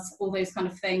 webinars, all those kind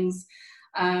of things.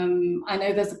 I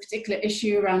know there's a particular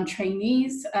issue around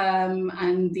trainees,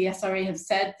 and the SRA have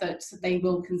said that they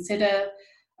will consider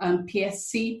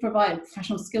PSC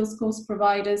professional skills course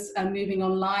providers moving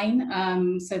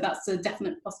online. So that's a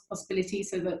definite possibility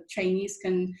so that trainees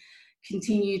can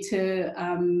continue to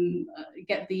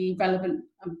get the relevant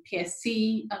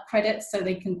PSC credits so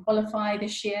they can qualify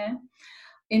this year.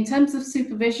 In terms of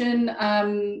supervision,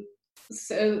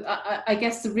 so I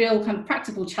guess the real kind of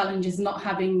practical challenge is not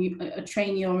having a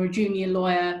trainee or a junior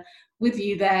lawyer with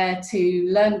you there to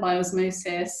learn by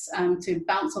osmosis, to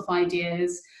bounce off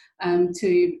ideas,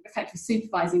 to effectively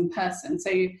supervise in person. So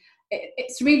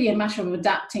it's really a matter of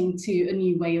adapting to a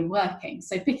new way of working.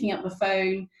 So picking up the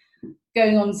phone,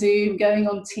 going on Zoom, going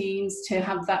on Teams to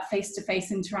have that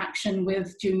face-to-face interaction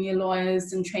with junior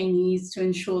lawyers and trainees to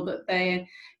ensure that they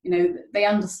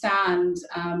understand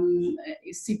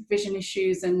supervision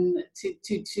issues and to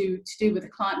do with the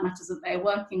client matters that they're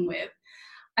working with.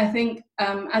 I think,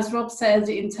 as Rob said,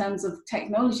 in terms of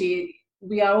technology,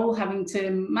 we are all having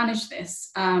to manage this,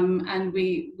 and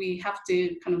we have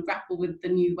to kind of grapple with the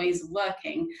new ways of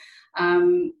working.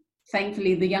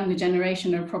 Thankfully, the younger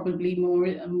generation are probably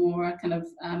more kind of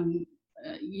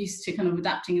used to kind of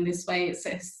adapting in this way.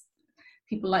 It's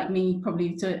people like me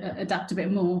probably to adapt a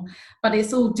bit more, but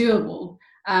it's all doable.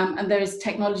 And there is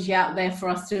technology out there for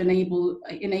us to enable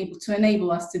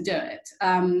us to do it,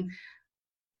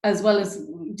 as well as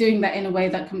doing that in a way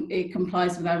that it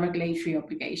complies with our regulatory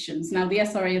obligations. Now, the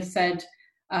SRA have said,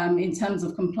 in terms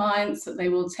of compliance, that they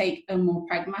will take a more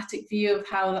pragmatic view of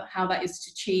how that is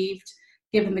achieved,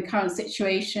 given the current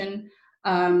situation.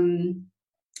 But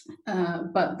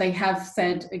they have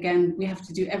said, again, we have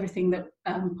to do everything that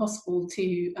possible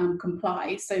to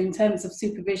comply. So in terms of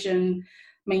supervision,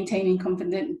 maintaining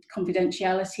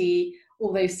confidentiality,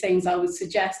 all those things, I would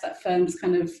suggest that firms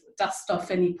kind of dust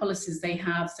off any policies they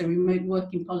have. So remote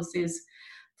working policies,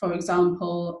 for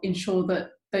example, ensure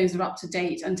that those are up to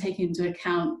date and take into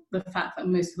account the fact that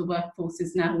most of the workforce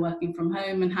is now working from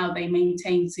home and how they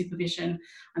maintain supervision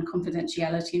and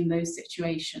confidentiality in those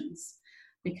situations.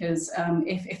 Because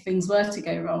if things were to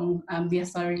go wrong, the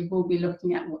SRA will be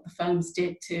looking at what the firms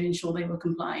did to ensure they were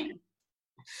complying.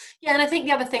 Yeah, and I think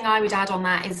the other thing I would add on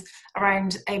that is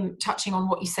around touching on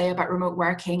what you say about remote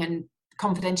working and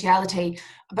confidentiality,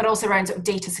 but also around sort of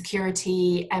data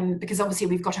security, because obviously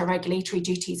we've got our regulatory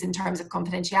duties in terms of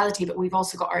confidentiality, but we've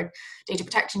also got our data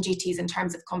protection duties in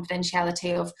terms of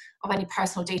confidentiality of any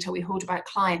personal data we hold about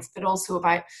clients, but also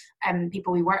about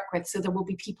people we work with. So there will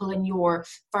be people in your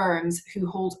firms who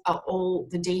hold all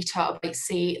the data about,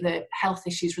 say, the health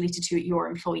issues related to your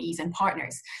employees and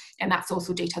partners. And that's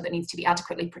also data that needs to be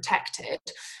adequately protected.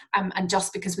 And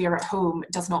just because we are at home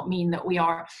does not mean that we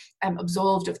are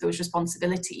absolved of those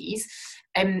responsibilities.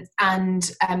 And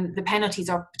the penalties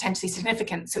are potentially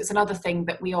significant. So it's another thing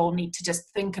that we all need to just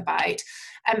think about.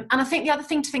 And I think the other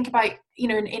thing to think about,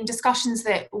 in discussions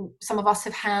that some of us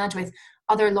have had with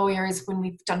other lawyers when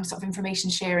we've done sort of information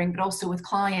sharing, but also with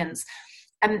clients,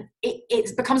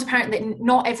 it becomes apparent that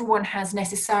not everyone has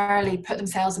necessarily put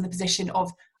themselves in the position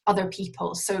of other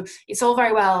people. So it's all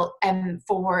very well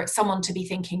for someone to be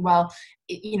thinking, well,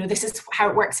 this is how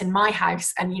it works in my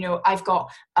house, and I've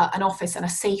got an office and a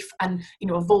safe and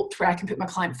a vault where I can put my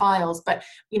client files. But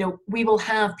we will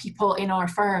have people in our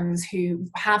firms who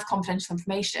have confidential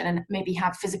information and maybe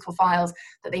have physical files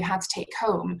that they've had to take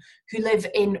home, who live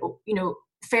in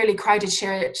fairly crowded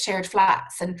shared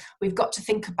flats, and we've got to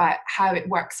think about how it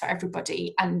works for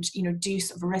everybody and do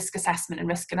sort of a risk assessment and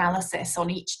risk analysis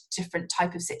on each different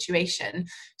type of situation,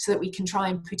 so that we can try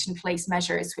and put in place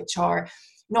measures which are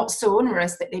not so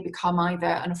onerous that they become either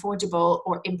unaffordable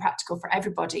or impractical for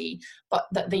everybody, but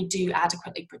that they do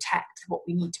adequately protect what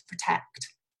we need to protect.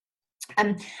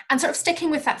 And sort of sticking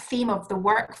with that theme of the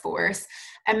workforce,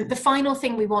 the final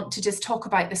thing we want to just talk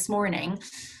about this morning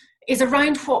is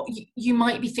around what you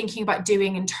might be thinking about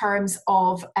doing in terms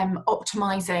of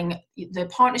optimizing the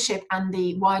partnership and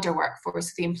the wider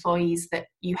workforce, the employees that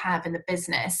you have in the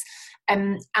business,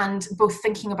 and both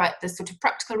thinking about the sort of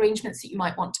practical arrangements that you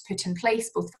might want to put in place,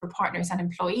 both for partners and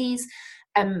employees,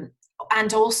 and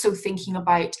also thinking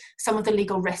about some of the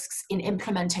legal risks in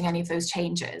implementing any of those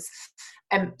changes.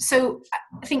 So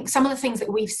I think some of the things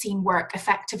that we've seen work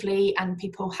effectively and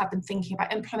people have been thinking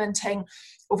about implementing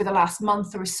over the last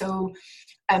month or so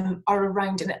are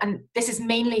around, and this is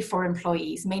mainly for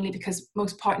employees, mainly because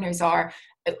most partners are,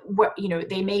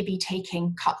 they may be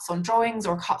taking cuts on drawings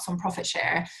or cuts on profit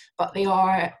share, but they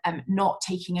are not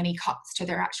taking any cuts to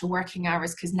their actual working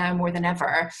hours, because now more than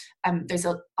ever, there's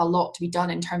a lot to be done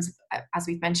in terms of, as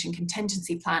we've mentioned,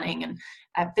 contingency planning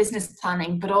and business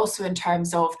planning, but also in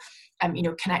terms of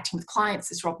connecting with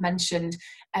clients, as Rob mentioned,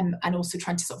 and also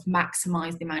trying to sort of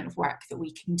maximise the amount of work that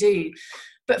we can do.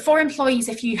 But for employees,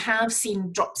 if you have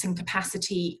seen drops in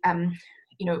capacity,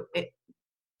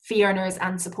 fee earners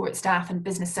and support staff and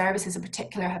business services in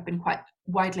particular have been quite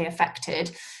widely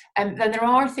affected, then there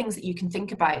are things that you can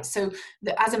think about. So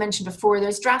as I mentioned before,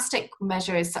 there's drastic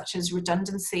measures such as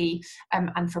redundancy,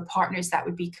 and for partners that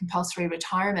would be compulsory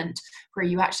retirement, where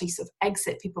you actually sort of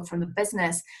exit people from the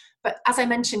business. But as I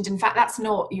mentioned, in fact, that's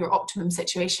not your optimum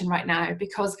situation right now,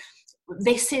 because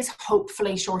this is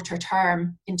hopefully shorter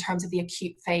term in terms of the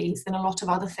acute phase than a lot of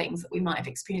other things that we might have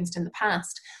experienced in the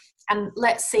past. And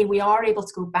let's say we are able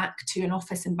to go back to an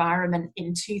office environment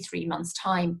in 2-3 months'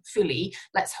 time fully.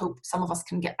 Let's hope some of us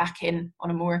can get back in on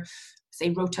a more,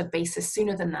 say, rotated basis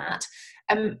sooner than that.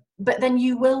 But then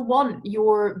you will want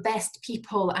your best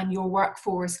people and your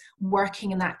workforce working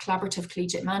in that collaborative,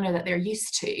 collegiate manner that they're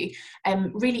used to,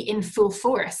 really in full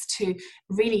force to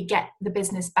really get the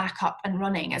business back up and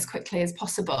running as quickly as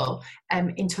possible,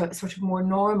 into a sort of more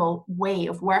normal way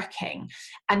of working.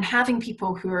 And having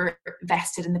people who are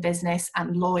vested in the business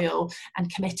and loyal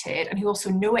and committed, and who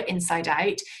also know it inside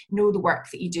out, know the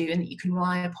work that you do and that you can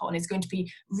rely upon, is going to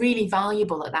be really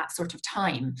valuable at that sort of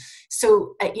time.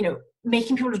 So,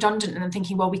 making people redundant and then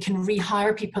thinking, well, we can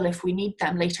rehire people if we need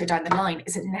them later down the line,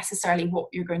 isn't necessarily what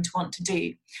you're going to want to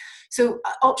do. So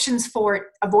options for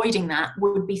avoiding that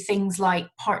would be things like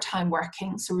part-time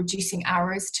working, so reducing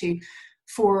hours to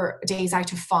 4 days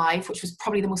out of 5, which was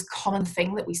probably the most common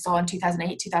thing that we saw in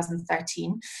 2008,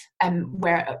 2013,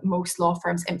 where most law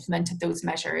firms implemented those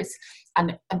measures,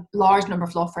 and a large number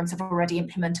of law firms have already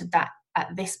implemented that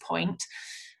at this point.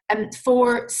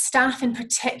 For staff in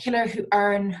particular who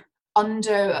earn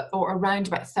under or around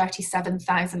about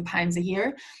 £37,000 a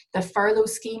year, the furlough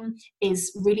scheme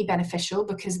is really beneficial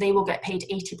because they will get paid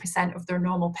 80% of their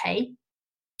normal pay.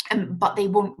 But they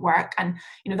won't work, and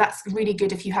that's really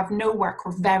good if you have no work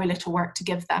or very little work to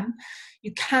give them.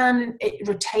 You can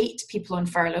rotate people on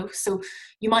furlough, so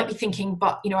you might be thinking,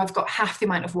 but I've got half the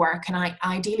amount of work, and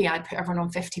ideally I'd put everyone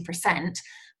on 50%,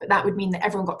 but that would mean that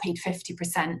everyone got paid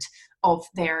 50% of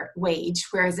their wage,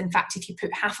 whereas in fact if you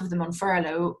put half of them on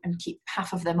furlough and keep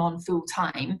half of them on full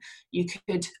time, you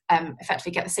could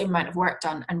effectively get the same amount of work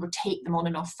done and rotate them on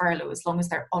and off furlough as long as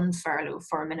they're on furlough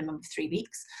for a minimum of 3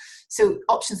 weeks. So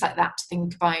options like that to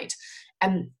think about.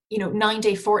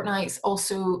 9-day fortnights,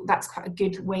 also that's quite a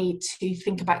good way to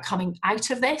think about coming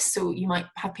out of this. So you might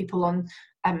have people on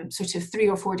sort of 3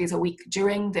 or 4 days a week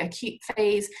during the acute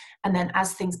phase, and then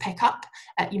as things pick up,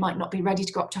 you might not be ready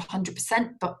to go up to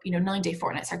 100%, but 9-day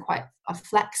fortnights are quite a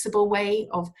flexible way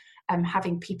of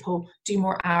having people do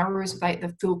more hours without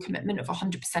the full commitment of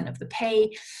 100% of the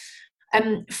pay.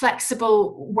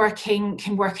 Flexible working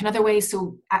can work in other ways,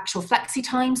 so actual flexi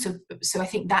time. So I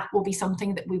think that will be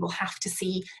something that we will have to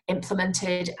see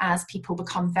implemented as people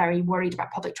become very worried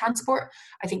about public transport.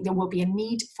 I think there will be a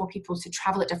need for people to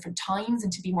travel at different times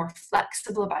and to be more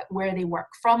flexible about where they work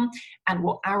from and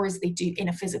what hours they do in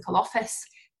a physical office.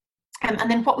 And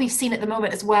then what we've seen at the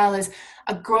moment as well is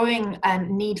a growing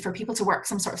need for people to work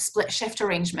some sort of split shift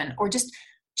arrangement, or just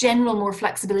general more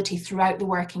flexibility throughout the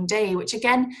working day, which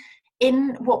again,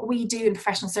 in what we do in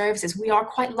professional services, we are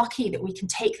quite lucky that we can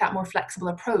take that more flexible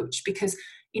approach, because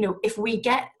if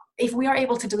we are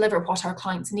able to deliver what our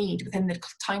clients need within the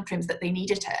timeframes that they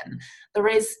need it in, there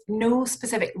is no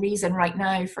specific reason right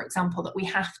now, for example, that we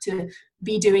have to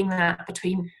be doing that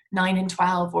between 9 and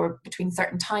 12 or between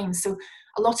certain times. So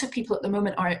a lot of people at the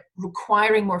moment are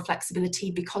requiring more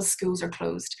flexibility because schools are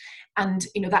closed. And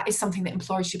that is something that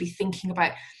employers should be thinking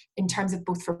about in terms of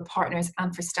both for partners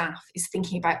and for staff, is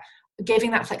thinking about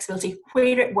giving that flexibility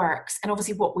where it works. And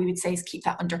obviously what we would say is keep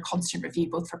that under constant review,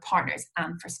 both for partners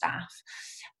and for staff.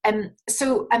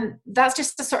 So that's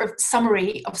just a sort of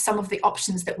summary of some of the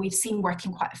options that we've seen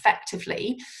working quite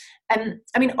effectively.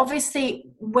 Obviously,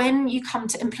 when you come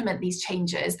to implement these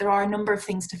changes, there are a number of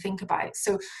things to think about.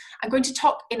 So I'm going to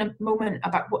talk in a moment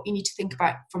about what you need to think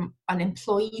about from an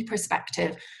employee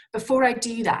perspective. Before I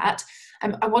do that,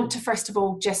 I want to first of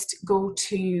all just go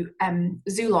to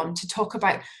Zulon to talk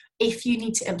about if you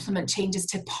need to implement changes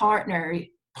to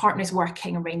partners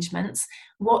working arrangements,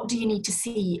 what do you need to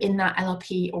see in that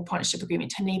LLP or partnership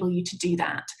agreement to enable you to do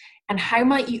that? And how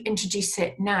might you introduce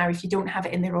it now if you don't have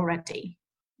it in there already?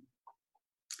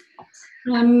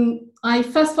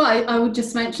 First of all, I would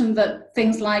just mention that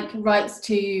things like rights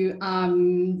to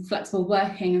flexible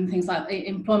working and things like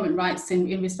employment rights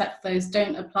in respect of those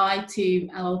don't apply to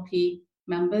LLP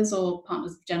members or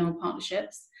partners of general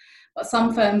partnerships. But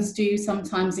some firms do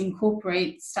sometimes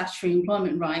incorporate statutory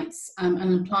employment rights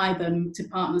and apply them to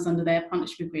partners under their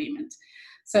partnership agreement.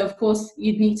 So of course,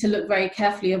 you'd need to look very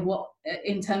carefully at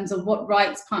in terms of what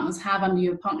rights partners have under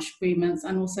your partnership agreements,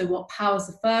 and also what powers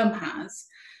the firm has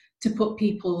to put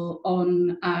people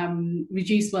on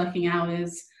reduced working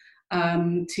hours,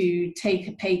 to take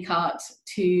a pay cut,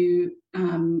 to,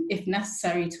 if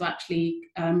necessary, to actually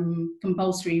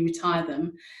compulsory retire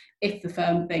them if the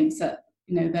firm thinks that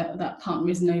that partner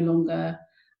is no longer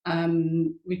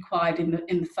required in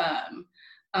the firm.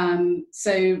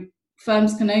 So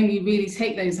firms can only really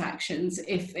take those actions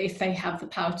if they have the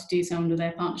power to do so under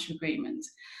their partnership agreement.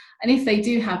 And if they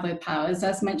do have those powers,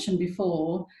 as mentioned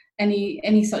before,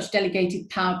 any such delegated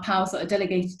powers that are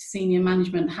delegated to senior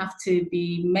management have to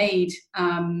be made,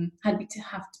 have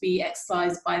to be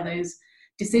exercised by those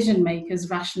decision makers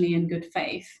rationally in good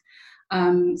faith.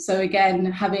 So again,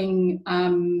 having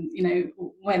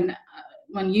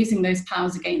when using those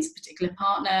powers against a particular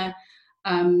partner,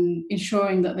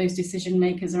 ensuring that those decision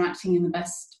makers are acting in the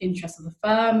best interest of the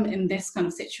firm in this kind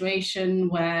of situation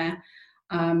where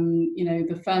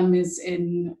the firm is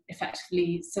in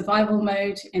effectively survival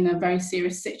mode in a very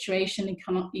serious situation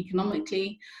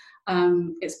economically.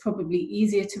 It's probably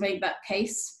easier to make that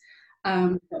case.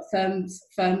 But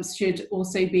firms should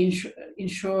also be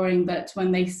ensuring that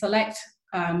when they select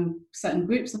certain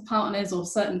groups of partners or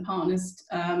certain partners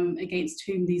against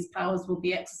whom these powers will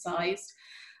be exercised,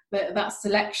 that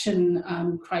selection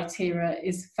criteria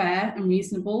is fair and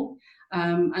reasonable,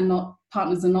 and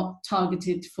partners are not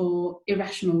targeted for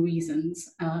irrational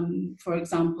reasons. For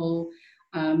example,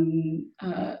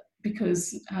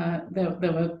 because there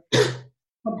were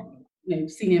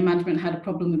senior management had a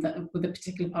problem with a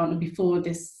particular partner before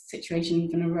this situation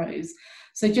even arose.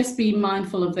 So just be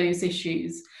mindful of those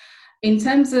issues. In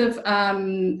terms of,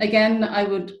 again, I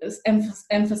would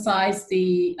emphasize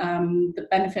the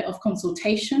benefit of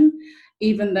consultation.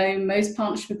 Even though most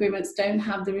partnership agreements don't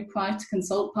have the requirement to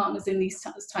consult partners in these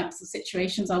types of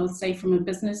situations, I would say from a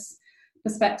business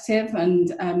perspective and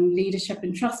leadership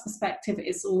and trust perspective,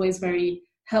 it's always very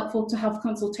helpful to have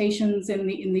consultations in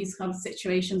these kind of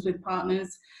situations with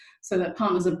partners, so that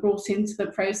partners are brought into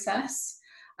the process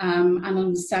and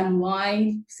understand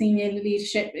why senior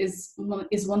leadership is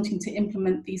wanting to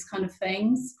implement these kind of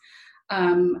things,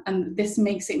 and this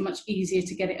makes it much easier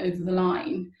to get it over the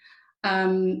line.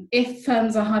 If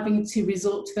firms are having to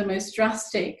resort to the most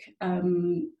drastic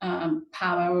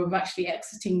power of actually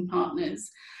exiting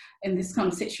partners in this kind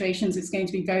of situations, it's going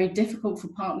to be very difficult for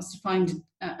partners to find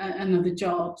another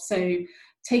job. So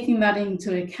taking that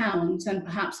into account, and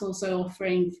perhaps also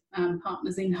offering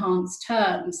partners enhanced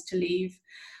terms to leave,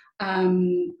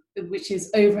 which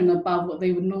is over and above what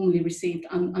they would normally receive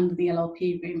under the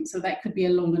LLP agreement. So that could be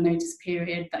a longer notice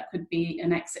period, that could be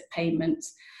an exit payment,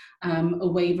 a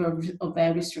waiver of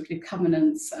their restrictive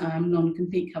covenants,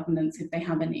 non-compete covenants if they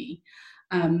have any.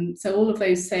 So all of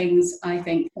those things, I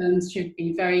think firms should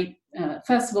be very,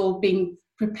 first of all, being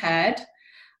prepared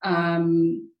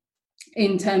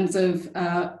in terms of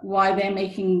why they're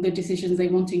making the decisions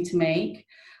they're wanting to make,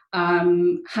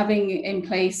 having in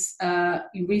place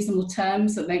reasonable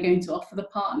terms that they're going to offer the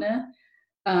partner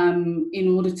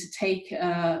in order to take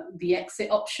the exit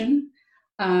option.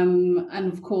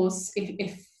 And of course,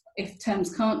 if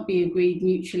terms can't be agreed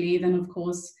mutually, then of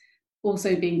course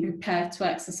also being prepared to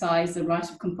exercise the right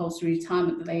of compulsory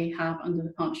retirement that they have under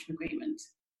the partnership agreement.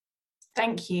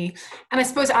 Thank you. And I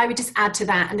suppose I would just add to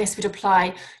that, and this would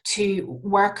apply to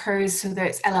workers, so that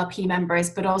it's LLP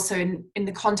members, but also in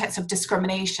the context of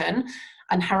discrimination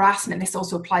and harassment, this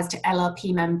also applies to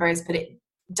LLP members, but it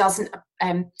doesn't,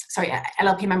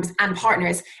 LLP members and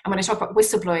partners. And when I talk about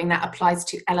whistleblowing, that applies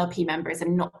to LLP members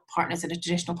and not partners in a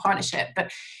traditional partnership.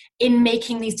 But in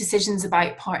making these decisions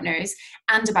about partners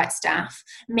and about staff,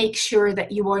 make sure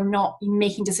that you are not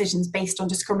making decisions based on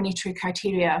discriminatory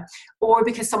criteria or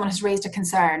because someone has raised a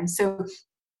concern. So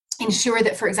ensure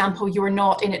that, for example, you are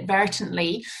not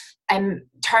inadvertently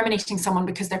terminating someone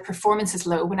because their performance is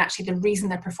low, when actually the reason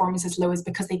their performance is low is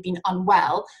because they've been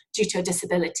unwell due to a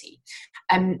disability.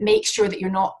 Make sure that you're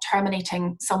not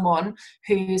terminating someone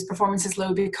whose performance is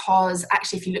low because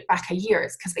actually, if you look back a year,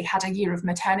 it's because they had a year of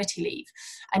maternity leave.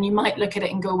 And you might look at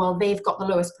it and go, well, they've got the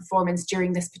lowest performance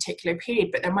during this particular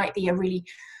period, but there might be a really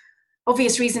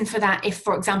obvious reason for that if,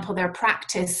 for example, their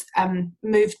practice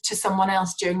moved to someone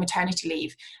else during maternity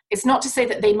leave. It's not to say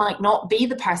that they might not be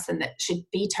the person that should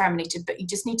be terminated, but you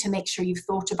just need to make sure you've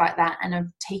thought about that and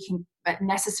are taking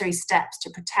necessary steps to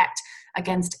protect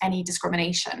against any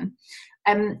discrimination.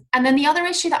 And then the other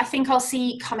issue that I think I'll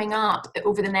see coming up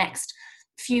over the next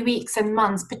few weeks and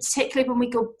months, particularly when we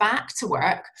go back to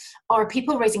work, are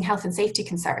people raising health and safety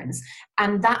concerns,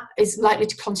 and that is likely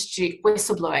to constitute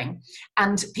whistleblowing.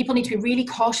 And people need to be really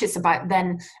cautious about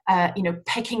then,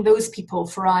 picking those people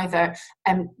for either,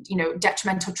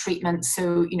 detrimental treatment,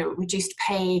 so reduced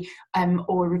pay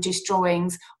or reduced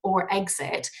drawings or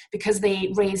exit, because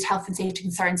they raised health and safety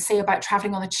concerns, say about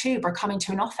travelling on the tube or coming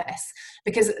to an office,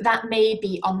 because that may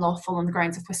be unlawful on the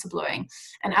grounds of whistleblowing.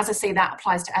 And as I say, that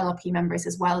applies to LLP members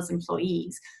as well as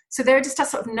employees. So there are just a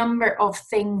sort of number of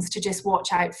things to just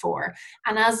watch out for.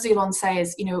 And as Zulon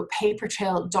says, paper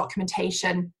trail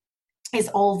documentation is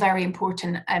all very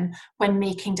important when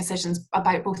making decisions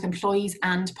about both employees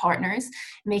and partners,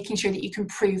 making sure that you can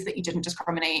prove that you didn't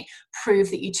discriminate, prove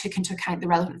that you took into account the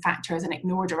relevant factors and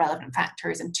ignored irrelevant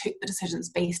factors, and took the decisions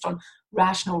based on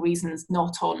rational reasons,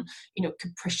 not on,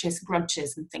 capricious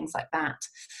grudges and things like that.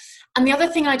 And the other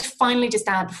thing I'd finally just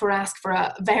add before I ask for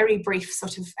a very brief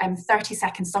sort of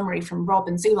 30-second summary from Rob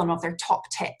and Zulon of their top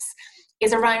tips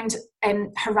is around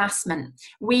harassment.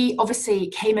 We obviously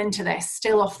came into this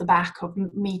still off the back of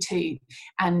Me Too,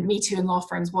 and Me Too in law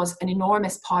firms was an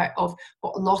enormous part of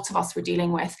what a lot of us were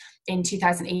dealing with in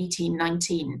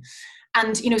 2018-19.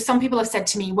 And, some people have said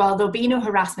to me, well, there'll be no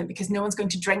harassment because no one's going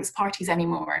to drinks parties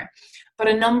anymore. But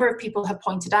a number of people have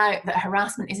pointed out that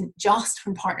harassment isn't just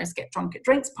when partners get drunk at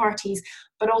drinks parties,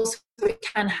 but also it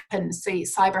can happen, say,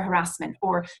 cyber harassment,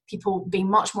 or people being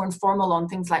much more informal on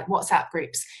things like WhatsApp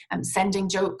groups and sending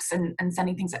jokes and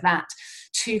sending things like that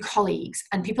to colleagues.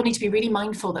 And people need to be really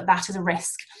mindful that that is a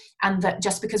risk, and that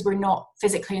just because we're not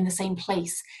physically in the same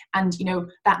place and,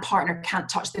 that partner can't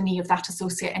touch the knee of that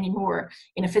associate anymore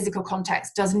in a physical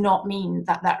context does not mean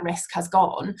that that risk has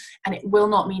gone, and it will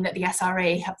not mean that the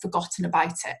SRA have forgotten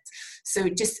about it. So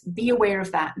just be aware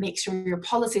of that, make sure your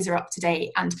policies are up to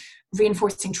date, and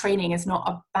reinforcing training is not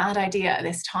a bad idea at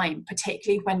this time,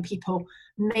 particularly when people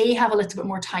may have a little bit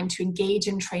more time to engage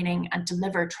in training and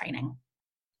deliver training.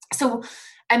 So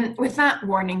with that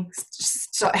warning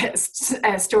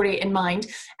story in mind,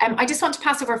 I just want to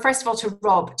pass over first of all to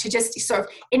Rob to just sort of,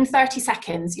 in 30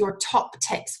 seconds, your top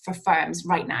tips for firms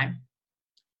right now.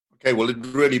 Okay, well, it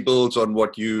really builds on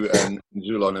what you and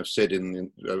Zulon have said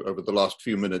in over the last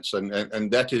few minutes, and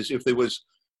that is,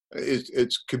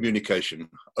 it's communication,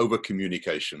 over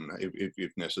communication,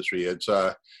 if necessary. It's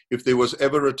if there was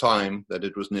ever a time that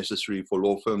it was necessary for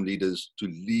law firm leaders to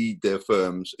lead their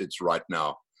firms, it's right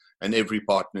now. And every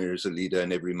partner is a leader,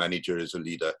 and every manager is a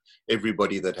leader.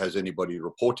 Everybody that has anybody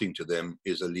reporting to them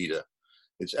is a leader.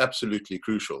 It's absolutely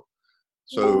crucial.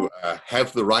 So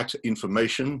have the right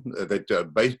information,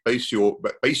 that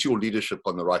base your leadership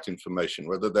on the right information,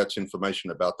 whether that's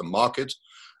information about the market,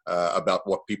 about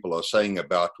what people are saying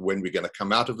about when we're going to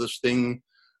come out of this thing,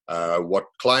 what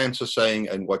clients are saying,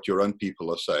 and what your own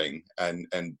people are saying. And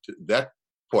that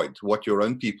point, what your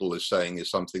own people is saying,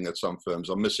 is something that some firms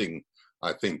are missing.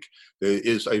 I think there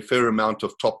is a fair amount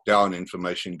of top-down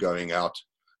information going out,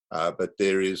 but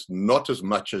there is not as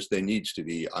much as there needs to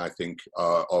be, I think,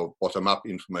 of bottom-up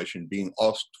information being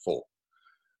asked for.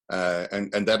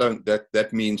 And that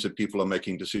means that people are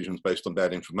making decisions based on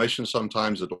bad information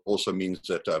sometimes. It also means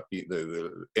that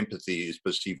the empathy is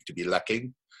perceived to be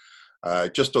lacking.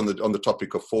 Just on the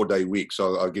topic of 4-day weeks,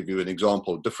 I'll give you an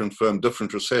example. Different firm,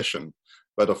 different recession,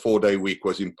 but a 4-day week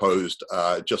was imposed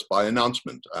just by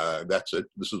announcement. That's it.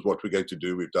 This is what we're going to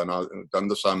do. We've done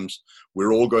the sums.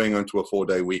 We're all going onto a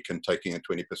 4-day week and taking a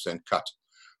 20% cut.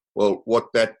 Well, what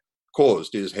that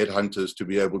caused is headhunters to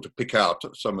be able to pick out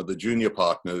some of the junior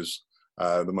partners,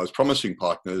 the most promising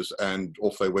partners, and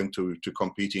off they went to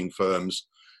competing firms.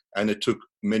 And it took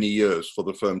many years for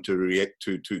the firm to react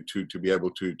to be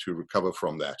able to recover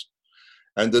from that.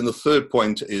 And then the third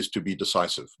point is to be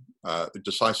decisive.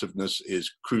 Decisiveness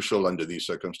is crucial under these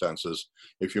circumstances.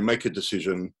 If you make a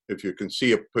decision, if you can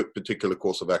see a particular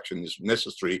course of action is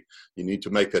necessary, you need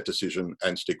to make that decision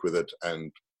and stick with it.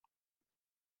 And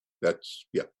that's,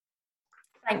 yeah.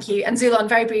 Thank you. And Zulon,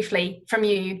 very briefly from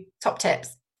you, top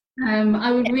tips.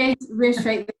 I would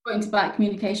reiterate the point about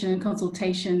communication and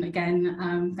consultation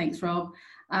again. Thanks, Rob.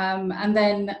 And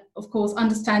then, of course,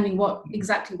 understanding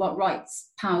exactly what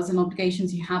rights, powers and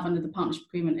obligations you have under the partnership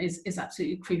agreement is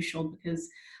absolutely crucial, because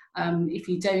if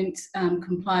you don't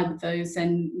comply with those,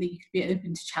 then you could be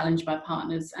open to challenge by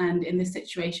partners. And in this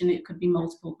situation, it could be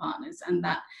multiple partners. And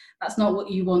that's not what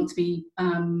you want to be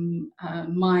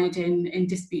mired in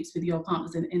disputes with your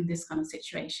partners in this kind of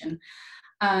situation.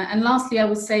 And lastly, I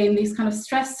would say in these kind of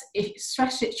stress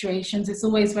situations, it's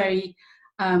always very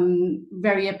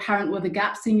apparent where the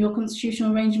gaps in your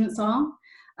constitutional arrangements are.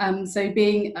 So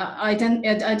being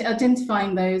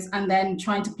identifying those and then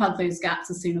trying to plug those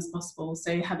gaps as soon as possible.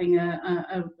 So having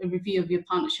a review of your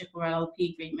partnership or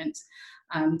LLP agreement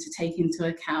to take into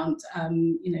account,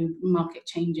 market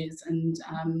changes and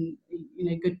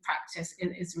good practice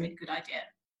is a really good idea.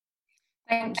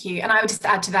 Thank you. And I would just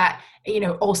add to that,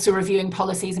 also reviewing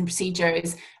policies and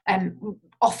procedures.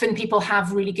 Often people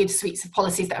have really good suites of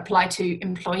policies that apply to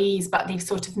employees, but they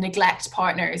sort of neglect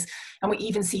partners. And we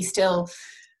even see still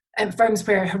firms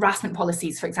where harassment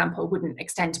policies, for example, wouldn't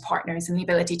extend to partners, and the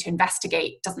ability to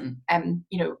investigate doesn't,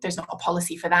 there's not a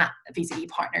policy for that vis-a-vis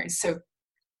partners. So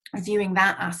reviewing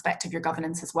that aspect of your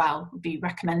governance as well would be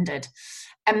recommended.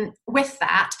 With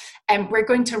that, we're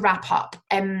going to wrap up.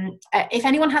 If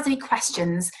anyone has any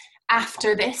questions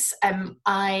after this,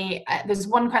 there's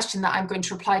one question that I'm going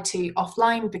to reply to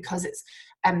offline because it's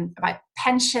about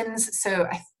pensions, so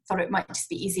I thought it might just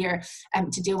be easier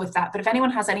to deal with that. But if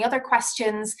anyone has any other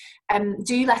questions,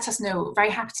 do let us know. Very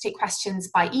happy to take questions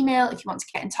by email if you want to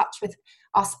get in touch with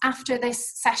us after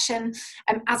this session.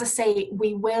 As I say,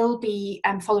 we will be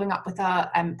following up with a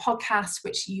podcast,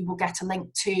 which you will get a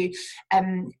link to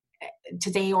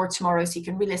today or tomorrow, so you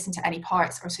can re-listen to any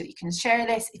parts, or so that you can share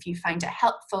this if you find it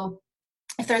helpful.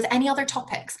 If there's any other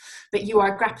topics that you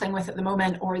are grappling with at the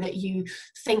moment, or that you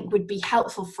think would be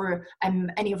helpful for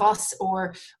any of us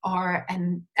or our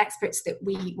experts that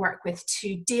we work with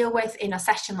to deal with in a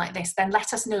session like this, then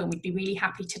let us know. We'd be really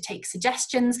happy to take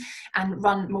suggestions and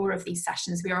run more of these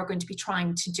sessions. We are going to be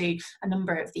trying to do a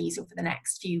number of these over the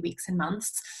next few weeks and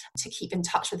months to keep in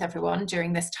touch with everyone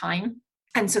during this time,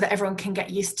 and so that everyone can get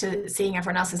used to seeing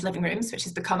everyone else's living rooms, which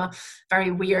has become a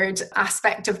very weird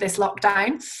aspect of this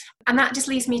lockdown. And that just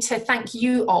leaves me to thank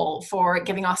you all for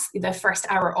giving us the first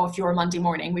hour of your Monday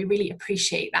morning. We really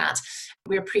appreciate that.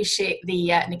 We appreciate the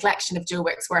neglection of Joe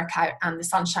Wick's workout and the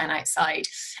sunshine outside.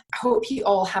 I hope you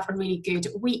all have a really good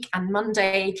week and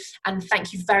Monday. And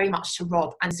thank you very much to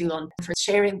Rob and Zulon for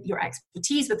sharing your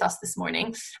expertise with us this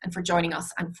morning, and for joining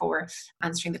us and for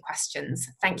answering the questions.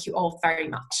 Thank you all very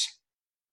much.